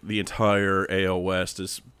know like the entire AL West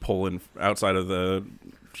is pulling, outside of the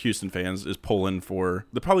Houston fans, is pulling for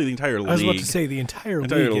probably the entire league. I was about to say the entire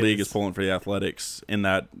league is pulling for the Athletics in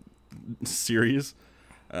that series.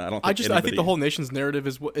 I think the whole nation's narrative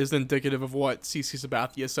is indicative of what CC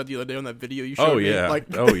Sabathia said the other day on that video you showed me.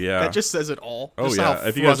 That just says it all. Oh yeah.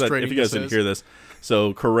 If you guys didn't hear this,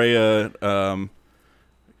 so Correa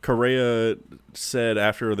said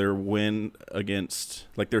after their win against,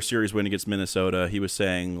 like their series win against Minnesota, he was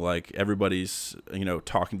saying like everybody's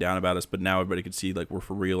talking down about us, but now everybody could see like we're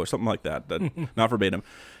for real or something like that. That not verbatim.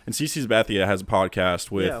 And CC Sabathia has a podcast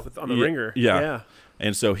with on the Ringer. Yeah.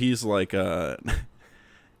 And so he's like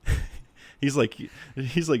he's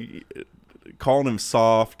like calling him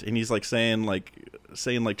soft, and he's like saying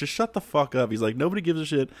just shut the fuck up. He's like, nobody gives a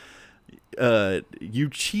shit. You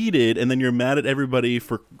cheated, and then you're mad at everybody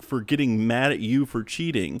for getting mad at you for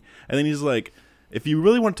cheating. And then he's like, if you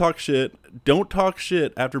really want to talk shit, don't talk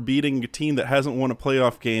shit after beating a team that hasn't won a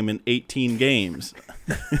playoff game in 18 games.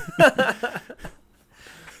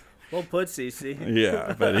 Well put, CC.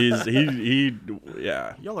 Yeah, but he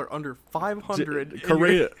Y'all are under 500.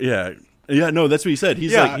 Correa, no, that's what he said.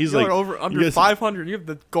 He's like under 500. You have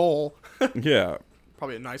the goal. Yeah,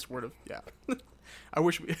 probably a nice word of I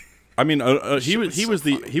wish we. I mean, he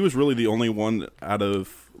was really the only one out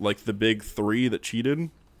of like the big 3 that cheated,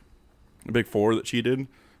 the big 4 that cheated: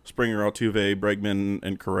 Springer, Altuve, Bregman,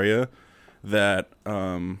 and Correa. That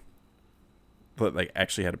but like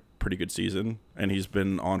actually had a pretty good season, and he's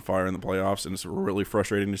been on fire in the playoffs, and it's really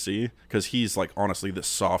frustrating to see because he's like honestly the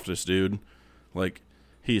softest dude. Like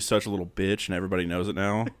he's such a little bitch, and everybody knows it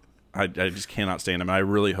now. I just cannot stand him. I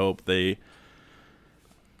really hope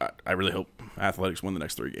Athletics win the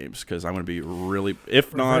next 3 games because I'm going to be really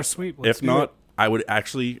I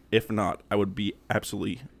would be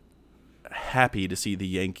absolutely happy to see the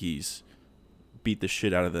Yankees beat the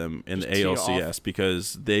shit out of them in the ALCS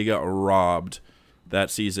because they got robbed that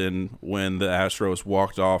season when the Astros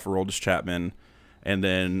walked off Aroldis Chapman, and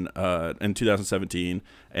then in 2017,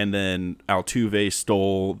 and then Altuve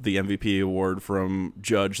stole the MVP award from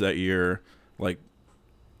Judge that year, like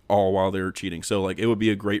all while they were cheating. So like it would be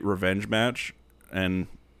a great revenge match, and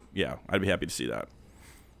yeah, I'd be happy to see that.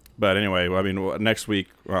 But anyway, I mean, next week,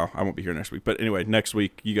 well, I won't be here next week, but anyway, next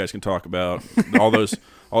week you guys can talk about all those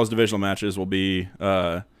divisional matches will be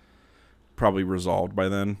probably resolved by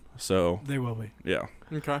then. So they will be. Yeah.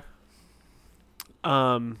 Okay.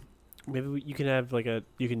 Maybe you can have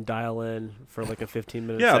you can dial in for like a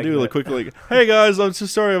 15-minute. Yeah, I'll do like quickly. Like, hey guys, I'm so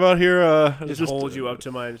sorry about here. Just hold you up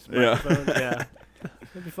to my microphone. Yeah.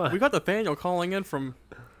 That'd be fun. We got Nathaniel calling in from.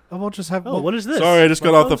 Oh, we'll just have. What is this? Sorry, I just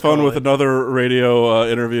got off the phone with another radio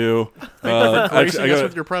interview. I got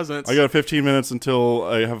with your presence. I got 15 minutes until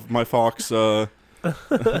I have my Fox. Your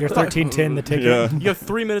 1310, the ticket. Yeah. You have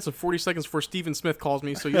 3 minutes and 40 seconds before Stephen Smith calls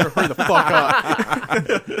me, so you better hurry the fuck up.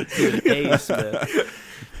 Hey, Smith.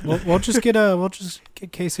 We'll just get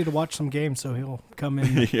Casey to watch some games, so he'll come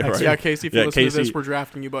in. Yeah, Casey, if you listen to this, we're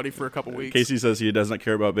drafting you, buddy, for a couple weeks. Casey says he doesn't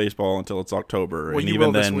care about baseball until it's October, well, and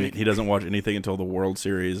even then, he doesn't watch anything until the World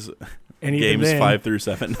Series games 5 through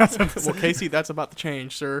 7. Well, Casey, that's about to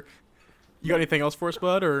change, sir. You got anything else for us,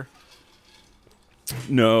 bud? Or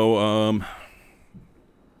no,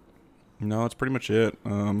 no, that's pretty much it.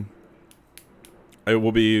 It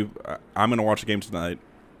will be. I'm gonna watch the game tonight.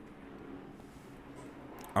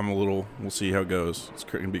 We'll see how it goes. It's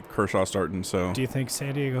going to be Kershaw starting, so. Do you think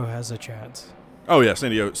San Diego has a chance? Oh, yeah,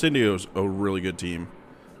 San Diego's a really good team,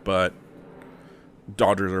 but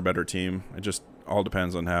Dodgers are a better team. It just all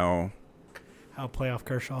depends on how playoff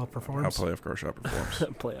Kershaw performs. Playoff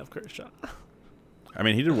Kershaw. I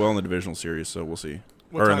mean, he did well in the divisional series, so we'll see.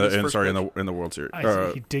 What in the World Series.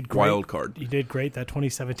 He did great. Wild card. He did great that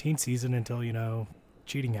 2017 season until,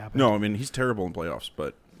 cheating happened. No, I mean, he's terrible in playoffs,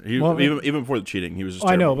 but even before the cheating, he was just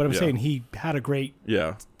terrible. I know, but I'm saying he had a great.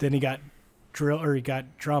 Yeah. Then he got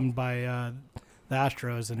drummed by the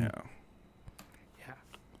Astros, and yeah.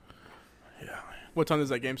 What time does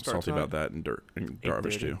that game start? Salty about that and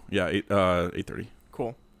Darvish too. Yeah, 8:30.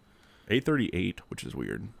 Cool. 8:38, which is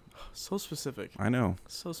weird. So specific. I know.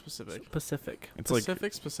 So specific. It's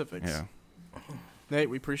Specifics. Yeah. Nate,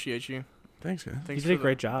 we appreciate you. Thanks, guys. You did a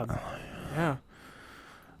great job. Yeah.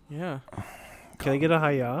 Yeah. Can I get a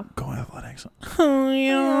hi-ya? Go Athletics.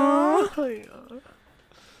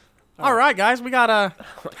 All right, guys, we got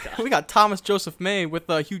Thomas Joseph May with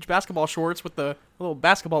huge basketball shorts with the little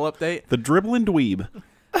basketball update. The dribbling dweeb.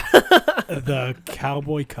 The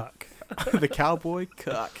cowboy cuck. The cowboy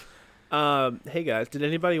cuck. Hey guys, did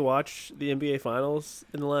anybody watch the NBA Finals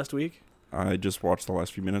in the last week? I just watched the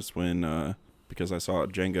last few minutes when because I saw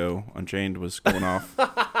Django Unchained was going off.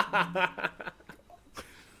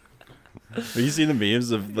 Have you seen the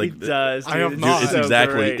memes of like? He does. Dude. I have not. It's so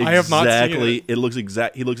exactly. great. I have not seen it. It looks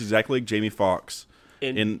exact. He looks exactly like Jamie Foxx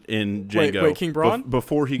in Django. Wait, King Braun?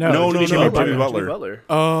 Before he No, Jimmy Jimmy Butler.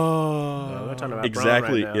 Oh. No, we're talking about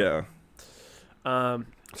Exactly. Braun right Yeah. now.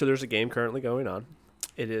 So there's a game currently going on.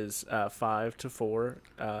 It is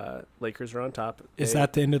 5-4. Lakers are on top. Is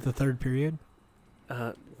that the end of the third period?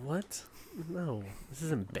 What? No, this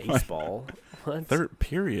isn't baseball. What? Third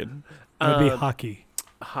period. It would be hockey.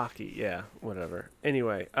 Hockey, yeah, whatever.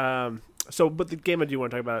 Anyway, but the game I do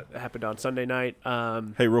want to talk about happened on Sunday night.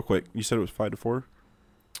 Hey, real quick, you said it was 5-4.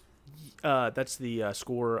 That's the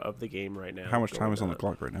score of the game right now. How much time is on the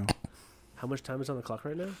clock right now? How much time is on the clock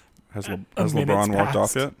right now? Has A LeBron minute's walked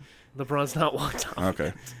off passed. yet? LeBron's not walked off.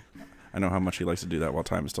 Okay. I know how much he likes to do that while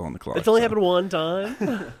time is still on the clock. It's only so. happened one time.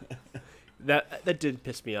 That did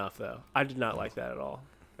piss me off though. I did not like that at all.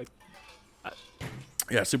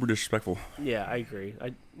 Yeah, super disrespectful. Yeah, I agree.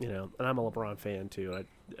 And I'm a LeBron fan too. I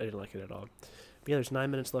didn't like it at all. But yeah, there's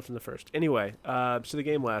 9 minutes left in the first. Anyway, so the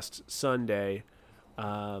game last Sunday,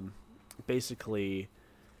 basically,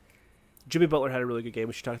 Jimmy Butler had a really good game.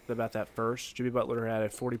 We should talk about that first. Jimmy Butler had a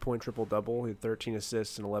 40-point triple-double. He had 13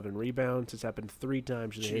 assists and 11 rebounds. It's happened 3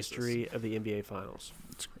 times in the history of the NBA Finals.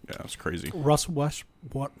 It's crazy. Russell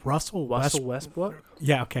Russell Westbrook?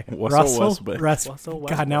 Yeah, okay. Russell Westbrook.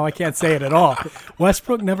 God, now I can't say it at all.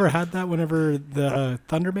 Westbrook never had that whenever the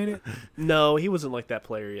Thunder made it? No, he wasn't like that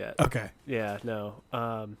player yet. Okay. Yeah, no.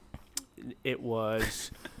 It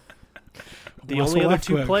was the Russell only other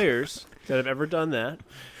Westbrook. 2 players that have ever done that.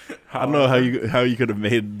 I don't know how you could have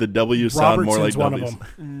made the W sound more like Robertson's one W's. of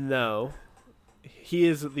them. No. He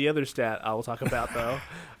is the other stat I will talk about, though.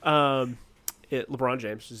 LeBron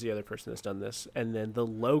James is the other person that's done this. And then the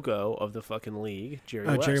logo of the fucking league, Jerry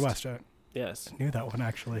West. Jerry West. Yes. I knew that one,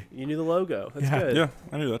 actually. You knew the logo. That's Yeah. good. Yeah,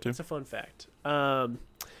 I knew that too. It's a fun fact.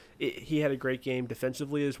 He had a great game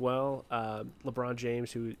defensively as well. LeBron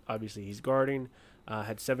James, who obviously he's guarding,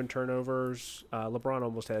 had 7 turnovers. LeBron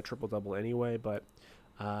almost had a triple-double anyway, but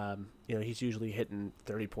he's usually hitting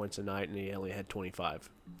 30 points a night, and he only had 25.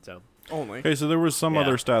 So Only. Okay, so there was some Yeah.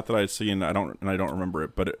 other stat that I'd seen. I don't remember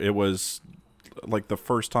it, but it was like the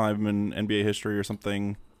first time in NBA history or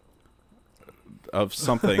something of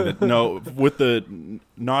something that not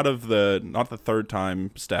the third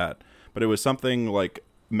time stat, but it was something like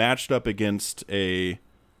matched up against I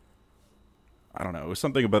don't know. It was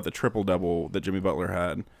something about the triple double that Jimmy Butler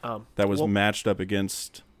had that was matched up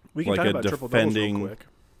against we can like talk a about triple doubles real defending. quick.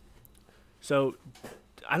 So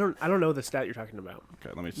I don't know the stat you're talking about.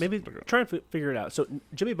 Okay, let me Maybe look it up. try and figure it out. So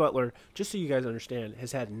Jimmy Butler, just so you guys understand,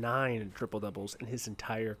 has had 9 triple doubles in his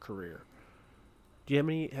entire career. Do you know how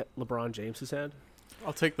many LeBron James has had?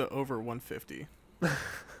 I'll take the over 150.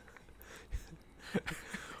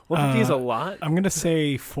 150 is a lot. I'm going to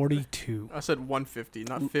say 42. I said 150,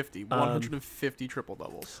 not 50. 150 triple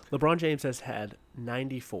doubles. LeBron James has had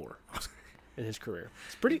 94 in his career.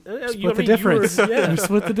 It's pretty. Split the difference. Yeah,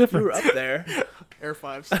 Split the you difference. were up there. Air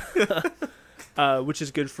fives. Which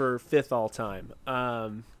is good for 5th all time.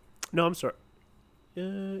 No, I'm sorry.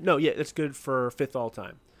 That's good for 5th all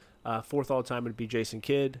time. 4th all time would be Jason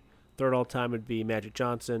Kidd. 3rd all time would be Magic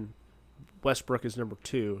Johnson. Westbrook is number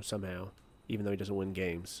 2 somehow, even though he doesn't win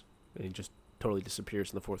games, and he just totally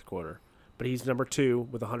disappears in the 4th quarter. But he's number 2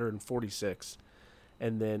 with 146,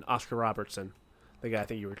 and then Oscar Robertson, the guy I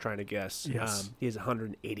think you were trying to guess. Yes. He has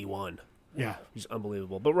 181. Yeah. He's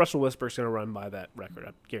unbelievable. But Russell Westbrook's going to run by that record,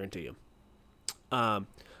 I guarantee you. I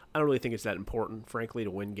don't really think it's that important, frankly,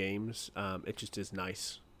 to win games. It just is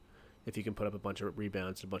nice if you can put up a bunch of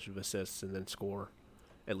rebounds, a bunch of assists, and then score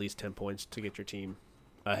at least 10 points to get your team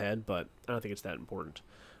ahead. But I don't think it's that important.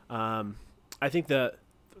 I think that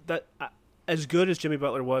as good as Jimmy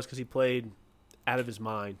Butler was, because he played out of his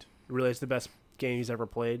mind, really it's the best game he's ever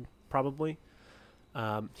played, probably.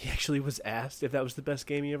 He actually was asked if that was the best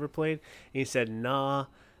game he ever played, and he said, nah,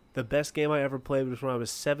 the best game I ever played was when I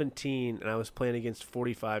was 17 and I was playing against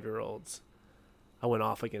 45-year-olds. I went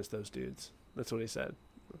off against those dudes. That's what he said.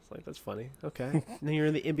 I was like, that's funny. Okay. And then you're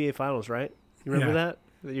in the NBA Finals, right? You remember that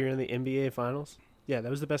you're in the NBA Finals? Yeah, that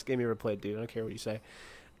was the best game you ever played, dude. I don't care what you say.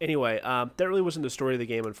 Anyway, that really wasn't the story of the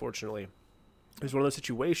game, unfortunately. It's one of those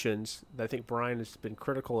situations that I think Brian has been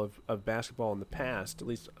critical of basketball in the past, at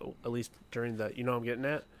least during the. You know what I'm getting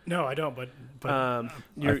at? No, I don't. But I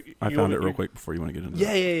found it real quick before you want to get into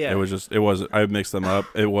that. Yeah. It was. I mixed them up.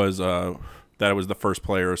 It was that it was the first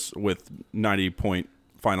players with 90-point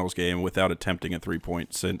finals game without attempting a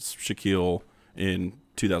 3-point since Shaquille in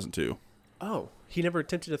 2002. Oh, he never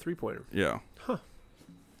attempted a 3-pointer. Yeah. Huh.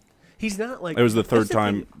 He's not like. It was the third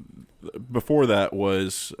time. Before that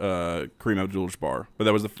was Kareem Abdul-Jabbar, but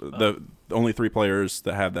that was the only 3 players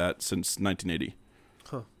that had that since 1980.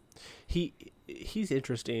 Huh. He's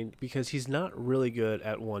interesting because he's not really good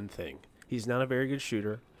at one thing. He's not a very good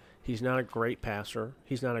shooter. He's not a great passer.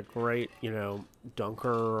 He's not a great, dunker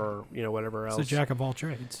or whatever else. He's a jack of all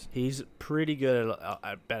trades. He's pretty good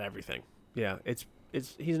at everything. Yeah,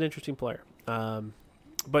 he's an interesting player.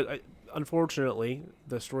 But unfortunately,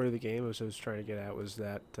 the story of the game, as I was trying to get at, was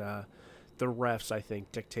that the refs, I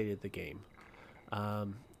think, dictated the game.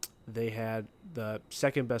 They had the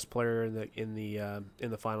second best player in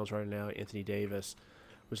the finals right now, Anthony Davis,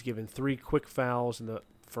 was given 3 quick fouls in the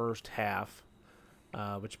first half,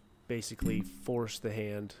 which basically forced the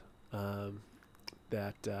hand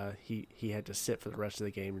that he had to sit for the rest of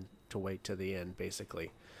the game to wait to the end,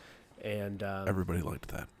 basically. And everybody liked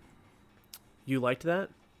that. You liked that?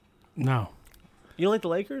 No. You don't like the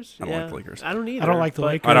Lakers? I don't like the Lakers. I don't either. I don't like the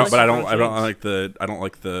Lakers. I don't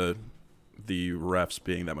like the refs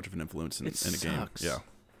being that much of an influence in a game. Yeah.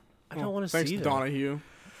 I don't want to see that. Donahue.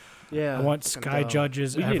 Yeah. I want sky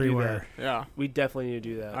judges everywhere. Yeah. We definitely need to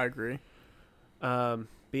do that. I agree. But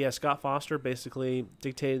yeah, Scott Foster basically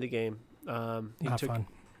dictated the game. Not fun.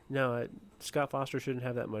 No, Scott Foster shouldn't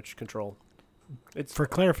have that much control. For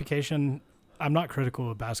clarification, I'm not critical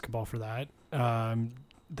of basketball for that.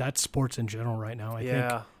 That's sports in general right now. I think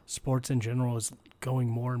sports in general is going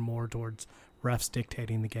more and more towards refs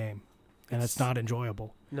dictating the game, and it's not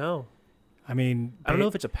enjoyable. No. I mean, I don't know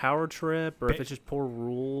if it's a power trip or if it's just poor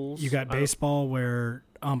rules. You got baseball where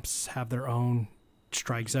umps have their own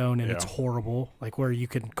strike zone, and it's horrible, like where you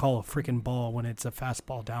can call a freaking ball when it's a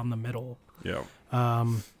fastball down the middle. Yeah.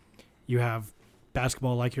 You have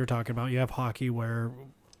basketball like you're talking about. You have hockey where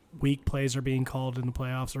weak plays are being called in the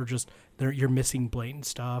playoffs, or just you're missing blatant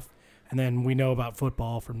stuff. And then we know about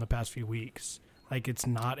football from the past few weeks. Like, it's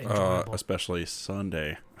not enjoyable. Especially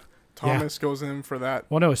Sunday. Thomas goes in for that.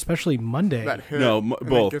 Well, no, especially Monday. That hit. No,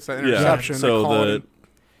 both. Gets that interception. So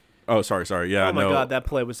sorry. Yeah. Oh my God, that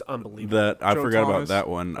play was unbelievable. I forgot about that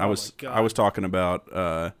one. Oh I was talking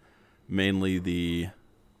about mainly there's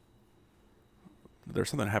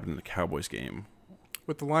something that happened in the Cowboys game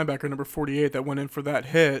with the linebacker number 48 that went in for that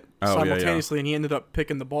hit simultaneously, and he ended up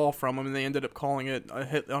picking the ball from him, and they ended up calling it a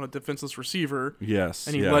hit on a defenseless receiver. Yes.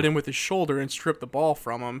 And he led in with his shoulder and stripped the ball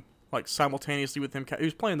from him, like simultaneously with him. He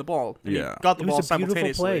was playing the ball. And he got the ball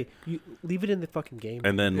simultaneously. Beautiful play. You leave it in the fucking game.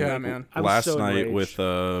 And then last night with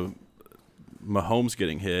Mahomes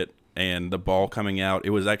getting hit and the ball coming out, it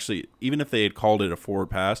was actually, even if they had called it a forward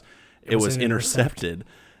pass, it was intercepted.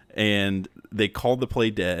 And they called the play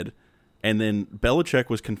dead. And then Belichick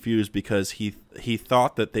was confused because he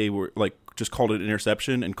thought that they were just called it an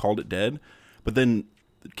interception and called it dead. But then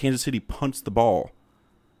Kansas City punched the ball.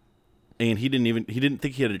 And he didn't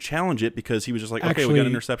think he had to challenge it because he was just like, okay, we got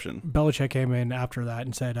an interception. Belichick came in after that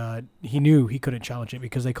and said he knew he couldn't challenge it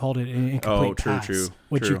because they called it an incomplete pass,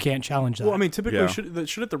 which you can't challenge that. Well, I mean, typically, shouldn't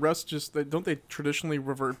the refs don't they traditionally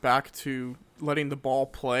revert back to letting the ball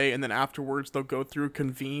play, and then afterwards they'll go through,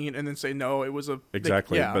 convene, and then say, no, it was a...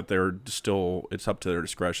 Exactly, but they're still, it's up to their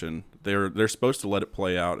discretion. They're supposed to let it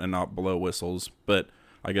play out and not blow whistles, but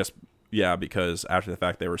I guess, because after the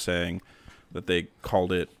fact they were saying that they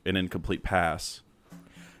called it an incomplete pass.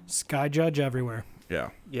 Sky judge everywhere. Yeah.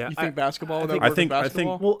 Yeah. You think basketball? I think that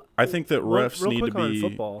refs need to be.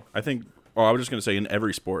 Football. I think. Well, I was just going to say in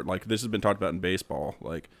every sport, like this has been talked about in baseball.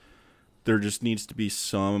 Like there just needs to be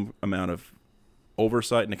some amount of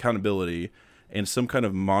oversight and accountability, and some kind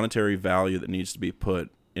of monetary value that needs to be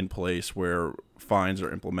put in place where fines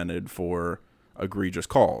are implemented for egregious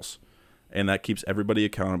calls, and that keeps everybody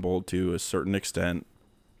accountable to a certain extent.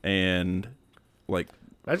 And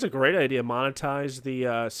that's a great idea. Monetize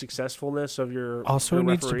the successfulness of your Also, your it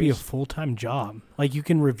needs to be a referees. full-time job. Like, you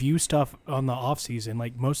can review stuff on the off season.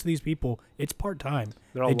 Like, most of these people, it's part-time.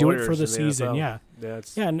 They do it for the season. Yeah,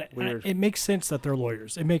 and weird. it makes sense that they're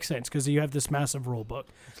lawyers. It makes sense because you have this massive rule book.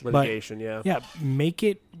 It's litigation. Make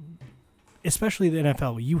it. Especially the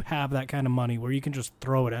NFL, you have that kind of money where you can just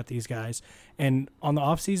throw it at these guys. And on the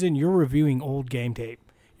off season, you're reviewing old game tape.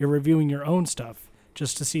 You're reviewing your own stuff.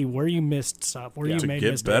 Just to see where you missed stuff, where you made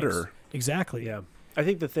mistakes. To get better. Exactly. Yeah. I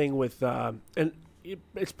think the thing with and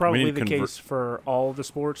it's probably the case for all of the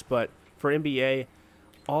sports, but for NBA,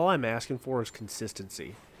 all I'm asking for is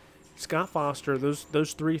consistency. Scott Foster,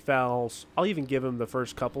 those 3 fouls, I'll even give him the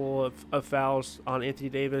first couple of fouls on Anthony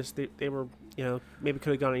Davis. They were, maybe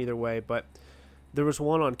could have gone either way, but there was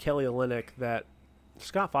one on Kelly Olynyk that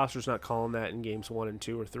Scott Foster's not calling that in games 1 and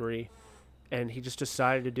 2 or 3, and he just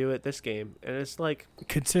decided to do it this game. And it's like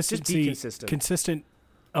consistency, just be consistent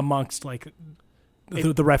amongst like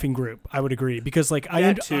the reffing group. I would agree, because like I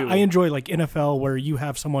enjoy like NFL where you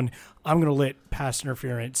have someone, I'm going to let pass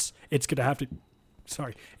interference. It's going to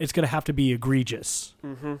have to be egregious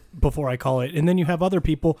before I call it. And then you have other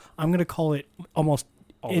people, I'm going to call it almost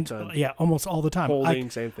all the time. Yeah, almost all the time. Holding,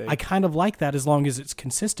 same thing. I kind of like that as long as it's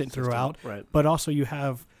consistent throughout. Right. But also you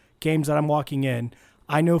have games that I'm walking in,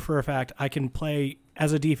 I know for a fact I can play,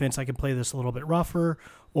 as a defense, I can play this a little bit rougher,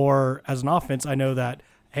 or as an offense, I know that,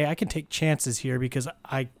 hey, I can take chances here because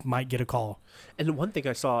I might get a call. And one thing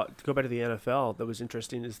I saw, to go back to the NFL, that was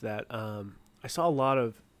interesting is that I saw a lot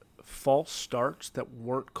of false starts that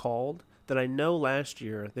weren't called that I know last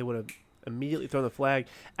year they would have immediately thrown the flag.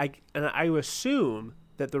 I assume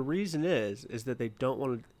that the reason is that they don't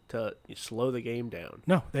want to slow the game down.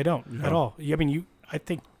 No, they don't at all. I mean, I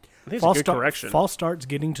think it's a good correction. False starts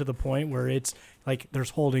getting to the point where it's like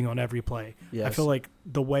there's holding on every play. Yes. I feel like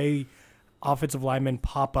the way offensive linemen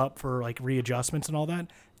pop up for like readjustments and all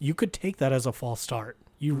that, you could take that as a false start.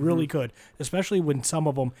 You really could, especially when some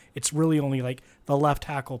of them, it's really only like the left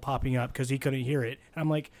tackle popping up because he couldn't hear it. And I'm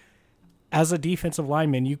like, as a defensive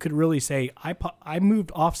lineman, you could really say, I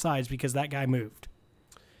moved offsides because that guy moved.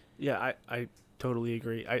 Yeah, I totally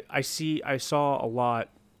agree. I saw a lot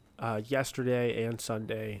yesterday and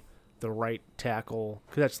Sunday, the right tackle,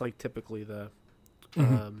 because that's like typically the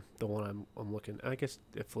one I'm looking. I guess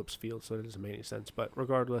it flips field, so it doesn't make any sense. But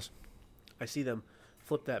regardless, I see them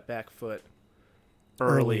flip that back foot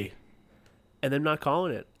early, and them not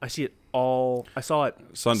calling it. I see it all. I saw it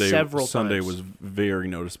several times. Sunday was very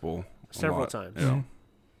noticeable. Several times. Yeah.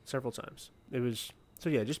 Several times. It was so.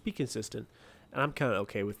 Yeah, just be consistent. And I'm kind of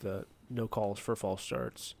okay with the no calls for false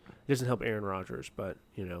starts. It doesn't help Aaron Rodgers, but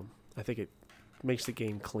I think it makes the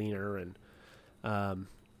game cleaner, and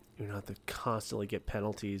you don't have to constantly get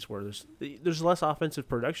penalties where there's less offensive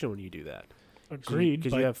production when you do that. Agreed.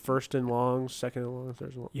 Because you have first and longs, second and longs,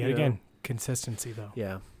 third and longs. Yeah, again, consistency though.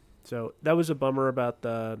 Yeah. So that was a bummer about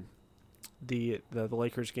the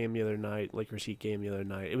Lakers game the other night, Lakers Heat game the other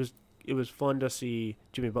night. It was fun to see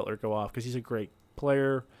Jimmy Butler go off because he's a great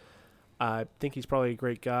player. I think he's probably a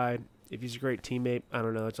great guy. If he's a great teammate, I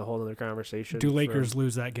don't know. It's a whole other conversation. Do Lakers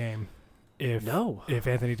lose that game if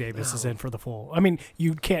Anthony Davis is in for the full? I mean,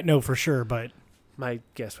 you can't know for sure, but my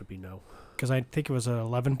guess would be no. Because I think it was an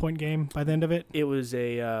 11-point game by the end of it. It was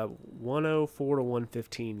a 104 to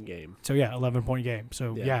 115 game. So, 11-point game.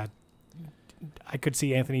 So, yeah, I could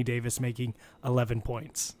see Anthony Davis making 11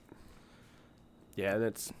 points. Yeah,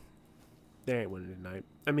 they ain't winning tonight.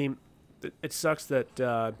 I mean, it sucks that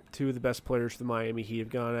 2 of the best players for the Miami Heat have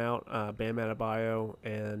gone out, Bam Adebayo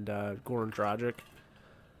and Goran Dragic.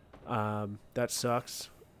 That sucks.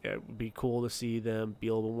 It would be cool to see them be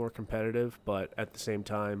a little more competitive, but at the same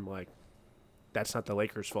time, like, that's not the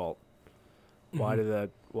Lakers' fault. Why do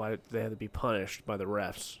they have to be punished by the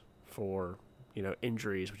refs for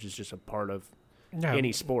injuries, which is just a part of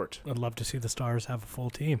any sport? I'd love to see the Stars have a full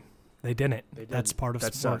team. They didn't. That's part of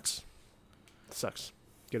sports. Sucks.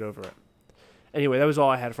 Get over it. Anyway, that was all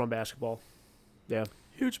I had from basketball. Yeah.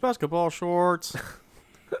 Huge basketball shorts.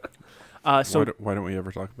 So why don't we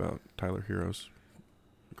ever talk about Tyler Hero's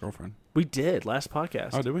girlfriend? We did last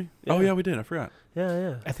podcast. Oh, did we? Yeah. Oh, yeah, we did. I forgot.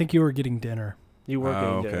 Yeah. I think you were getting dinner. You were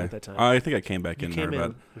getting dinner at that time. I think I came back in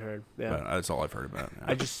there, but that's all I've heard about it. Yeah.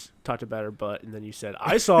 I just talked about her butt, and then you said,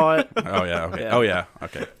 I saw it. Oh, yeah. Okay. Yeah. Oh, yeah.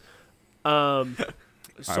 Okay.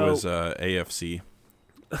 So, I was AFC.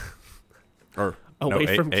 Or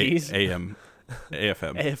away from Keys? AM.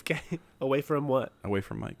 AFM. AFK. Away from what? Away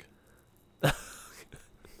from Mike.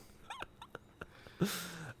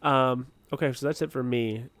 Okay, so that's it for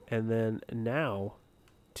me. And then now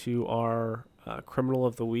to our criminal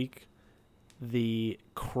of the week, the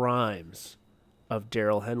crimes of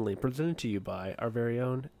Daryl Henley, presented to you by our very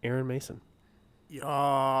own Aaron Mason.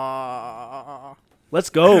 Yeah.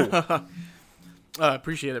 Let's go.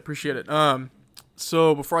 Appreciate it.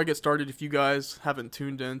 So before I get started, if you guys haven't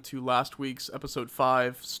tuned in to last week's episode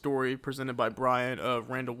 5 story presented by Brian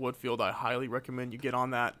of Randall Woodfield, I highly recommend you get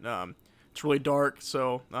on that. It's really dark,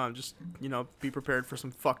 so just be prepared for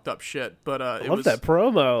some fucked up shit. But I love that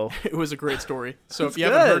promo. It was a great story. So if you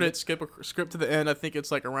haven't heard it, skip to the end. I think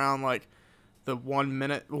it's like around like the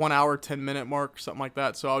 1 hour, 10-minute mark, something like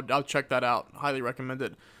that. So I'll check that out. Highly recommend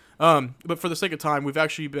it. But for the sake of time, we've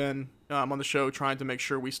actually been on the show trying to make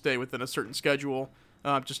sure we stay within a certain schedule,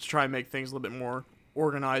 just to try and make things a little bit more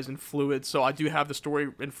organized and fluid. So I do have the story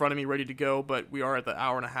in front of me ready to go, but we are at the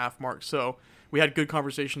hour and a half mark. So we had good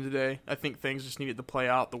conversation today. I think things just needed to play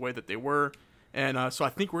out the way that they were. And so I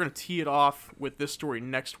think we're going to tee it off with this story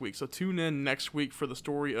next week. So tune in next week for the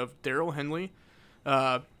story of Daryl Henley.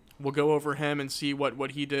 We'll go over him and see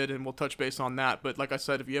what he did, and we'll touch base on that. But like I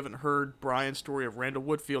said, if you haven't heard Brian's story of Randall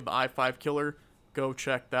Woodfield, the I-5 killer, go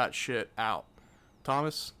check that shit out.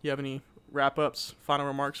 Thomas, you have any wrap-ups, final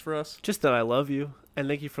remarks for us? Just that I love you, and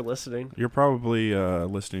thank you for listening. You're probably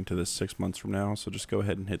listening to this 6 months from now, so just go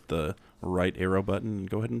ahead and hit the right arrow button and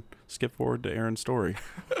go ahead and skip forward to Aaron's story.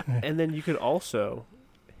 And then you could also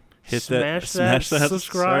smash that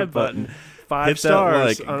subscribe button. 5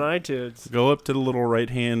 stars on iTunes. Go up to the little right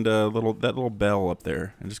hand little bell up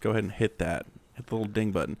there and just go ahead and hit that. Hit the little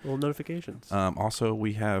ding button. Little notifications. Also,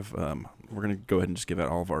 we have we're gonna go ahead and just give out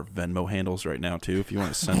all of our Venmo handles right now too. If you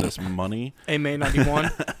want to send us money,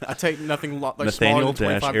 May91. I take nothing like smaller than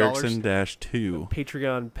 $25. Nathaniel-Erickson-2.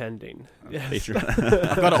 Patreon pending. Yes.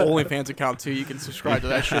 I've got an OnlyFans account too. You can subscribe to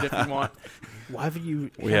that shit if you want. Why have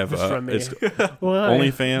you? We have it's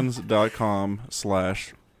onlyfans.com/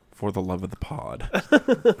 for the love of the pod.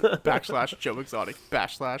 / Joe Exotic /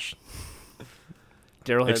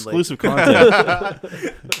 Daryl Henley. Exclusive content.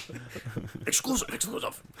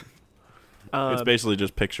 Exclusive. It's basically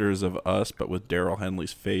just pictures of us, but with Daryl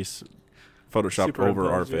Henley's face photoshopped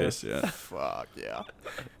over our face. Yeah. Fuck yeah.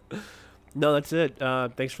 No, that's it.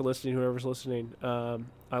 Thanks for listening, whoever's listening.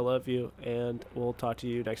 I love you, and we'll talk to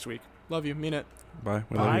you next week. Love you. Mean it. Bye.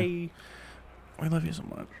 We love you so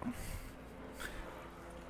much.